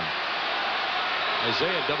team playing.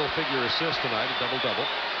 Isiah double-figure assist tonight, a double-double,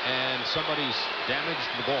 and somebody's damaged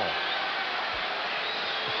the ball.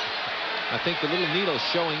 I think the little needle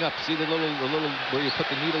showing up. See the little where you put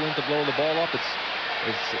the needle in to blow the ball up?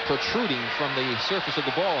 It's protruding from the surface of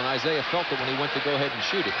the ball, and Isiah felt it when he went to go ahead and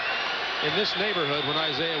shoot it. In this neighborhood, when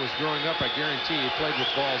Isiah was growing up, I guarantee he played with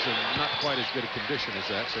balls in not quite as good a condition as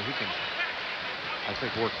that, so he can, I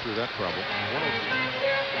think, work through that problem.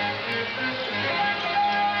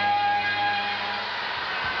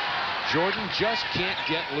 Jordan just can't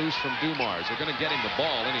get loose from Dumars. They're going to get him the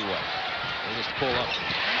ball anyway. They just pull up.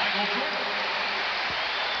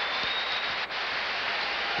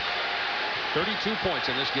 32 points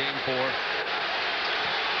in this game for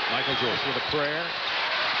Michael Jordan with a prayer.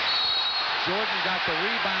 Jordan got the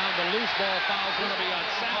rebound. The loose ball foul's going to be on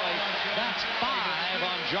Sally. That's 5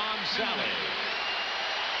 on John Sally.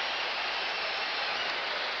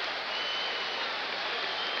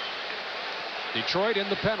 Detroit in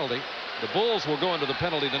the penalty. The Bulls will go into the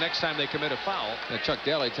penalty the next time they commit a foul. Chuck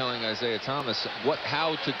Daly telling Isiah Thomas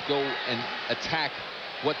how to go and attack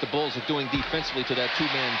what the Bulls are doing defensively to that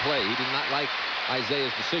 2-man play. He did not like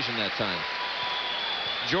Isaiah's decision that time.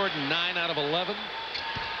 Jordan 9 out of 11.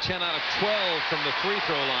 10 out of 12 from the free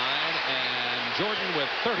throw line, and Jordan with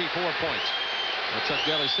 34 points. Well, Chuck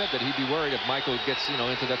Daly said that he'd be worried if Michael gets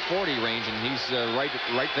into that 40 range, and he's right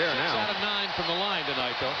there now. 6 out of 9 from the line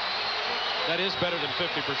tonight, though. That is better than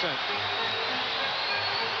 50%.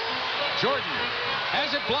 Jordan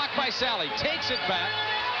has it blocked by Sally, takes it back.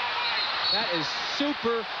 That is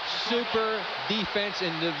super defense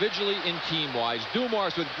individually and team-wise.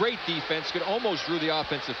 Dumars with great defense could almost drew the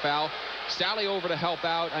offensive foul. Sally over to help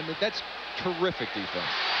out. I mean, that's terrific defense.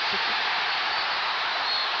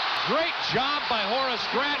 Great job by Horace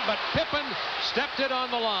Grant, but Pippen stepped it on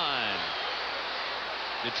the line.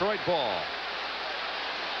 Detroit ball.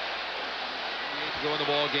 To go in the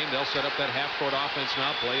ball game, they'll set up that half-court offense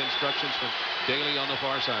now. Play instructions from Daly on the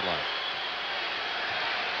far sideline.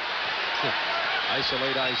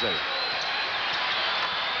 Isolate Isiah.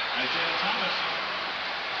 Isiah Thomas.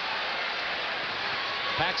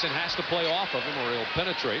 Paxson has to play off of him or he'll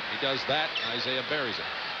penetrate. He does that. Isiah buries it.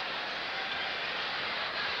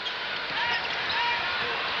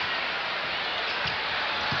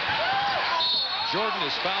 Jordan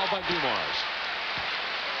is fouled by Dumars.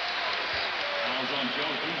 Fouls on Joe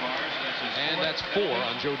Dumars. That's his And fourth. that's 4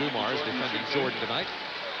 on Joe Dumars defending Jordan tonight.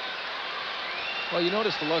 Well, you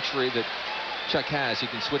notice the luxury that Chuck has. He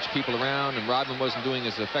can switch people around, and Rodman wasn't doing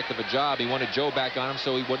as effective a job. He wanted Joe back on him,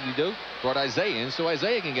 so what did he do? Brought Isiah in so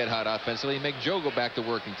Isiah can get hot offensively and make Joe go back to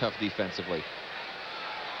working tough defensively.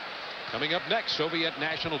 Coming up next, Soviet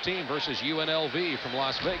national team versus UNLV from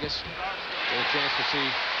Las Vegas. Get a chance to see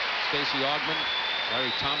Stacey Augmon,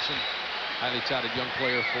 Larry Thompson, highly touted young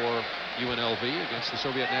player for UNLV against the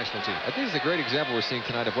Soviet national team. I think it's a great example we're seeing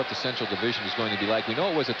tonight of what the Central Division is going to be like. We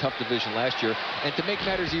know it was a tough division last year, and to make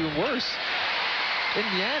matters even worse,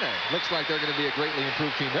 Indiana looks like they're going to be a greatly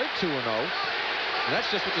improved team. They're 2-0, and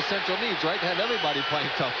that's just what the Central needs, right? To have everybody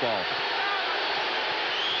playing tough ball.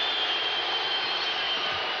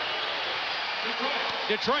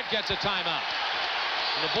 Detroit gets a timeout.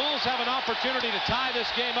 And the Bulls have an opportunity to tie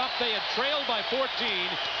this game up. They had trailed by 14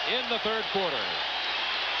 in the third quarter.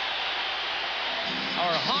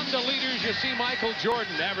 Our Honda leaders, you see Michael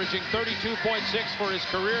Jordan averaging 32.6 for his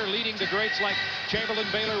career, leading the greats like Chamberlain,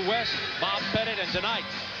 Baylor, West, Bob Pettit, and tonight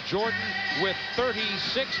Jordan with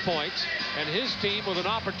 36 points, and his team with an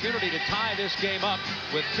opportunity to tie this game up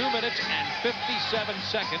with 2 minutes and 57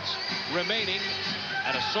 seconds remaining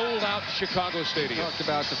at a sold-out Chicago stadium. Talked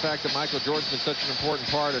about the fact that Michael Jordan's been such an important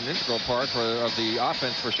part, an integral part of the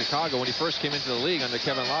offense for Chicago. When he first came into the league under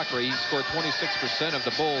Kevin Lockery, he scored 26% of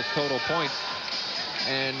the Bulls' total points.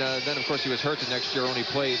 And then, of course, he was hurt the next year, only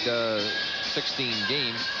played 16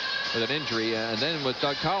 games with an injury. And then with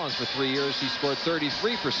Doug Collins for 3 years, he scored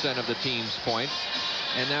 33% of the team's points.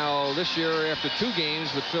 And now this year, after 2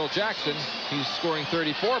 games with Phil Jackson, he's scoring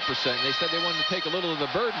 34%. They said they wanted to take a little of the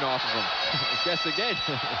burden off of him. Guess again.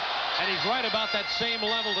 And he's right about that same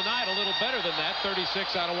level tonight, a little better than that,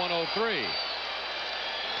 36 out of 103.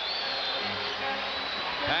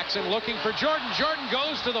 Paxson looking for Jordan. Jordan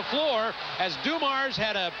goes to the floor as Dumars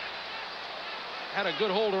had a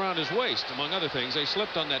good hold around his waist, among other things. They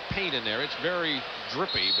slipped on that paint in there. It's very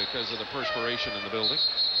drippy because of the perspiration in the building.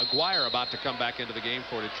 Aguirre about to come back into the game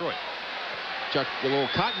for Detroit. Chuck, a little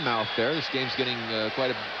cottonmouth there. This game's getting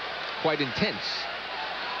quite intense,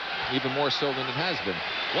 even more so than it has been.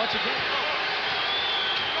 Once again.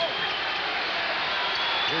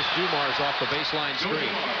 Here's Dumars off the baseline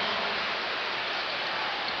screen.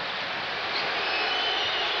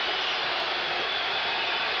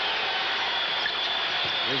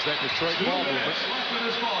 Here's that Detroit ball movement.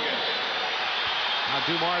 Now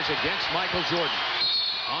Dumars against Michael Jordan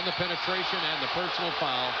on the penetration and the personal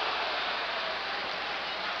foul.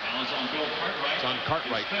 It's on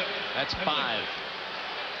Cartwright. That's 5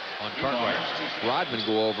 on Cartwright. Rodman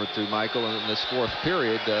go over to Michael in this fourth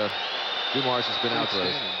period. Dumars has been out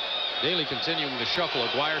there. Daly continuing the shuffle.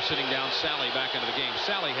 Aguirre sitting down Sally back into the game.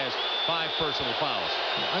 Sally has 5 personal fouls.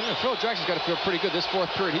 I know Phil Jackson's got to feel pretty good this fourth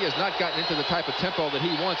period. He has not gotten into the type of tempo that he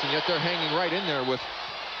wants, and yet they're hanging right in there with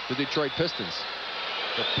the Detroit Pistons.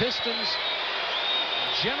 The Pistons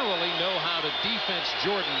generally know how to defense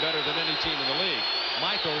Jordan better than any team in the league.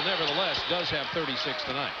 Michael, nevertheless, does have 36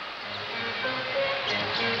 tonight.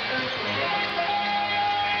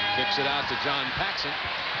 Kicks it out to John Paxson.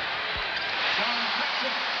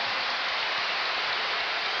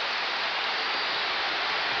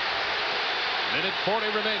 Minute 40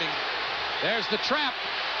 remaining. There's the trap.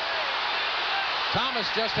 Thomas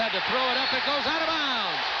just had to throw it up. It goes out of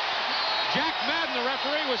bounds. Jack Madden, the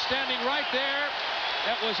referee, was standing right there.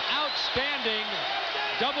 That was outstanding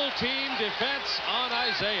double-team defense on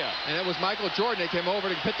Isiah. And it was Michael Jordan. They came over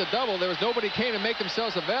to hit the double. There was nobody came to make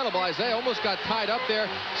themselves available. Isiah almost got tied up there.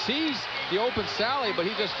 Sees the open Sally, but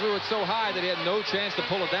he just threw it so high that he had no chance to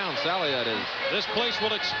pull it down. Sally, that is. This place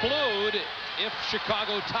will explode if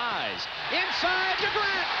Chicago ties. Inside to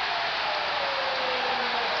Grant.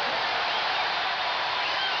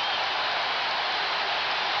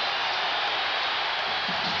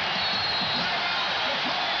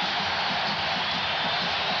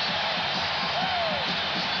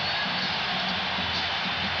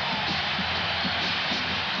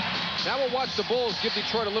 Now we'll watch the Bulls give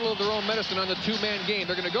Detroit a little of their own medicine on the 2-man game.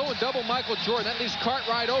 They're going to go and double Michael Jordan. That leaves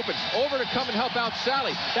Cartwright open. Over to come and help out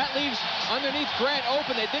Sally. That leaves underneath Grant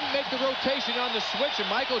open. They didn't make the rotation on the switch, and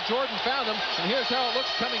Michael Jordan found them. And here's how it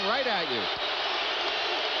looks coming right at you.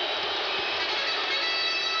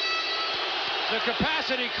 The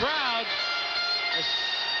capacity crowd has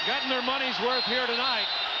gotten their money's worth here tonight.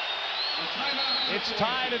 It's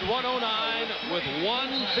tied at 109 with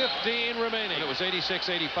 1:15 remaining. And it was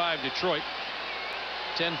 86-85 Detroit.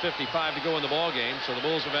 10:55 to go in the ball game, so the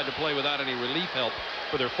Bulls have had to play without any relief help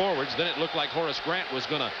for their forwards. Then it looked like Horace Grant was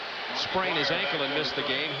going to sprain his ankle and missed the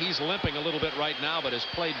game. He's limping a little bit right now, but has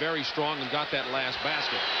played very strong and got that last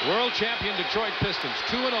basket. World champion Detroit Pistons,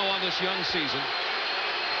 2-0 on this young season.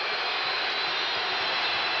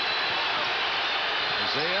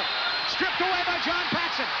 Isiah stripped away by John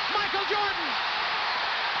Paxson. Michael Jordan.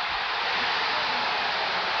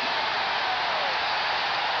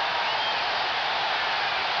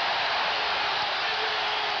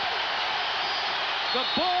 The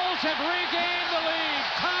Bulls have regained the lead.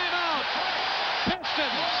 Timeout.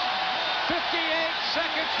 Pistons. 58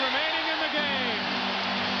 seconds remaining in the game.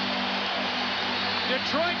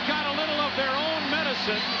 Detroit got a little of their own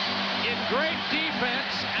medicine in great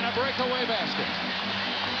defense and a breakaway basket.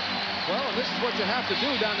 Well, this is what you have to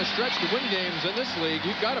do down the stretch to win games in this league.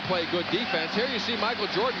 You've got to play good defense. Here you see Michael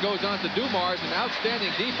Jordan goes on to Dumars, an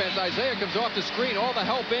outstanding defense. Isiah comes off the screen, all the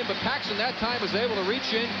help in, but Paxson that time was able to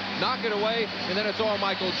reach in, knock it away, and then it's all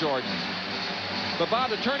Michael Jordan. But Bob,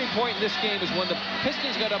 the turning point in this game is when the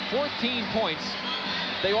Pistons got up 14 points.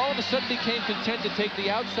 They all of a sudden became content to take the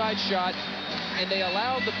outside shot, and they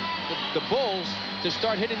allowed the Bulls to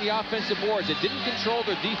start hitting the offensive boards. It didn't control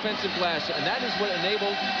their defensive glass, and that is what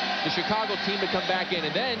enabled the Chicago team to come back in.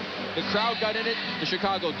 And then the crowd got in it, the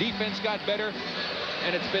Chicago defense got better,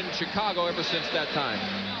 and it's been Chicago ever since that time.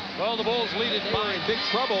 Well, the Bulls lead it by in big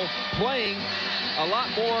trouble, playing a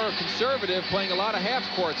lot more conservative, playing a lot of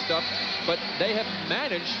half-court stuff, but they have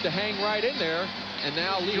managed to hang right in there, and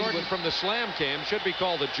now leading Jordan from the slam cam, should be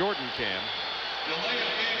called the Jordan cam. Delay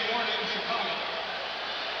of game warning, Chicago.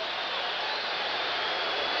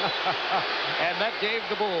 And that gave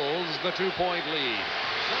the Bulls the 2-point lead.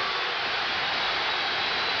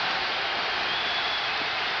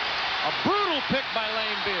 A brutal pick by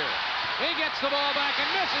Lane Beer. He gets the ball back and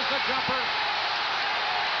misses the jumper.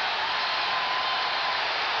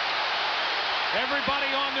 Everybody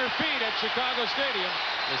on their feet at Chicago Stadium.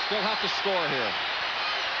 They still have to score here.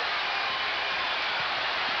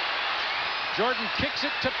 Jordan kicks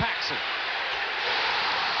it to Paxson.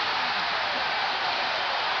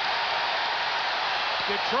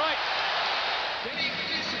 Detroit.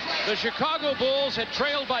 The Chicago Bulls had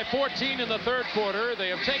trailed by 14 in the third quarter. They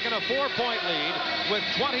have taken a 4-point lead with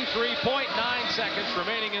 23.9 seconds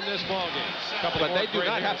remaining in this ball game. But they do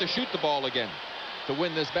not have to shoot the ball again to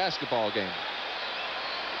win this basketball game.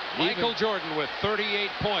 Michael Jordan with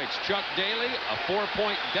 38 points. Chuck Daly a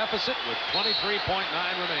 4-point deficit with 23.9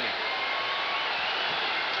 remaining.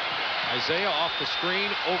 Isiah off the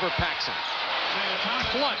screen over Paxson.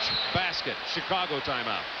 Clutch basket. Chicago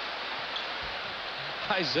timeout.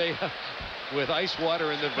 Isiah with ice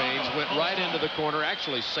water in the veins went right into the corner,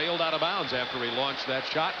 actually sailed out of bounds after he launched that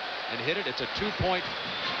shot and hit it. It's a 2-point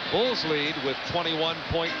Bulls lead with 21.3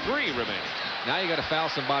 remaining. Now you got to foul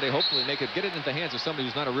somebody. Hopefully they could get it into the hands of somebody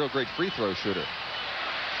who's not a real great free throw shooter.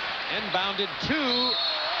 Inbounded to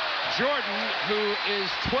Jordan, who is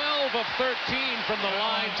 12 of 13 from the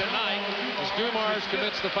line tonight. As Dumars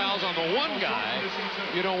commits the fouls on the one guy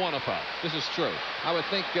you don't want to foul. This is true. I would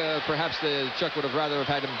think perhaps Chuck would have rather have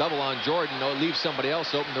had him double on Jordan, or leave somebody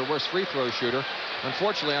else open, their worst free throw shooter.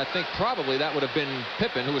 Unfortunately, I think probably that would have been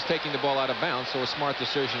Pippen, who was taking the ball out of bounds, so a smart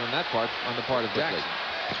decision on that part, on the part of Jackson.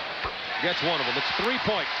 Gets one of them. It's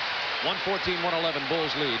 3-point. 114-111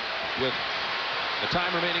 Bulls lead with the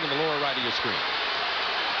time remaining in the lower right of your screen.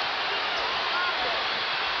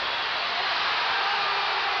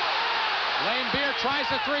 Lane Beer tries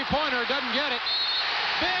the three-pointer, doesn't get it.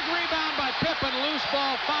 Big rebound by Pippen, loose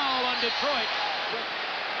ball foul on Detroit.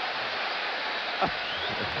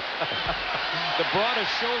 The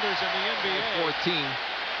broadest shoulders in the NBA. 14,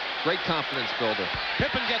 great confidence builder.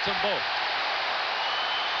 Pippen gets them both.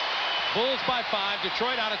 Bulls by 5,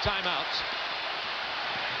 Detroit out of timeouts.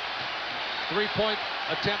 3-point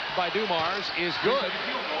attempt by Dumars is good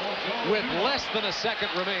with less than a second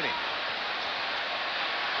remaining.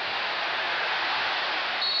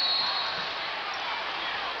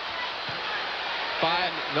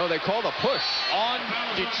 No, they called a push on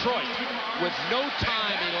Detroit with no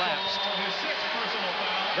time elapsed.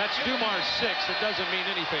 That's Dumars' 6th. It doesn't mean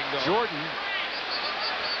anything, though. Jordan.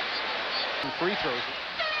 Free throws.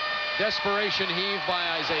 Desperation heave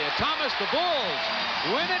by Isiah Thomas. The Bulls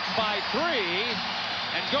win it by 3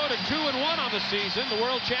 and go to 2-1 on the season. The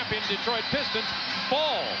world champion Detroit Pistons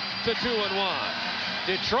fall to 2-1.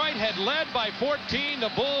 Detroit had led by 14.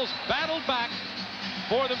 The Bulls battled back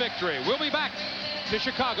for the victory. We'll be back to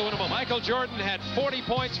Chicago in a moment. Michael Jordan had 40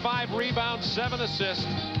 points, 5 rebounds, 7 assists,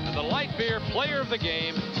 and the light beer player of the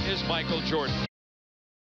game is Michael Jordan.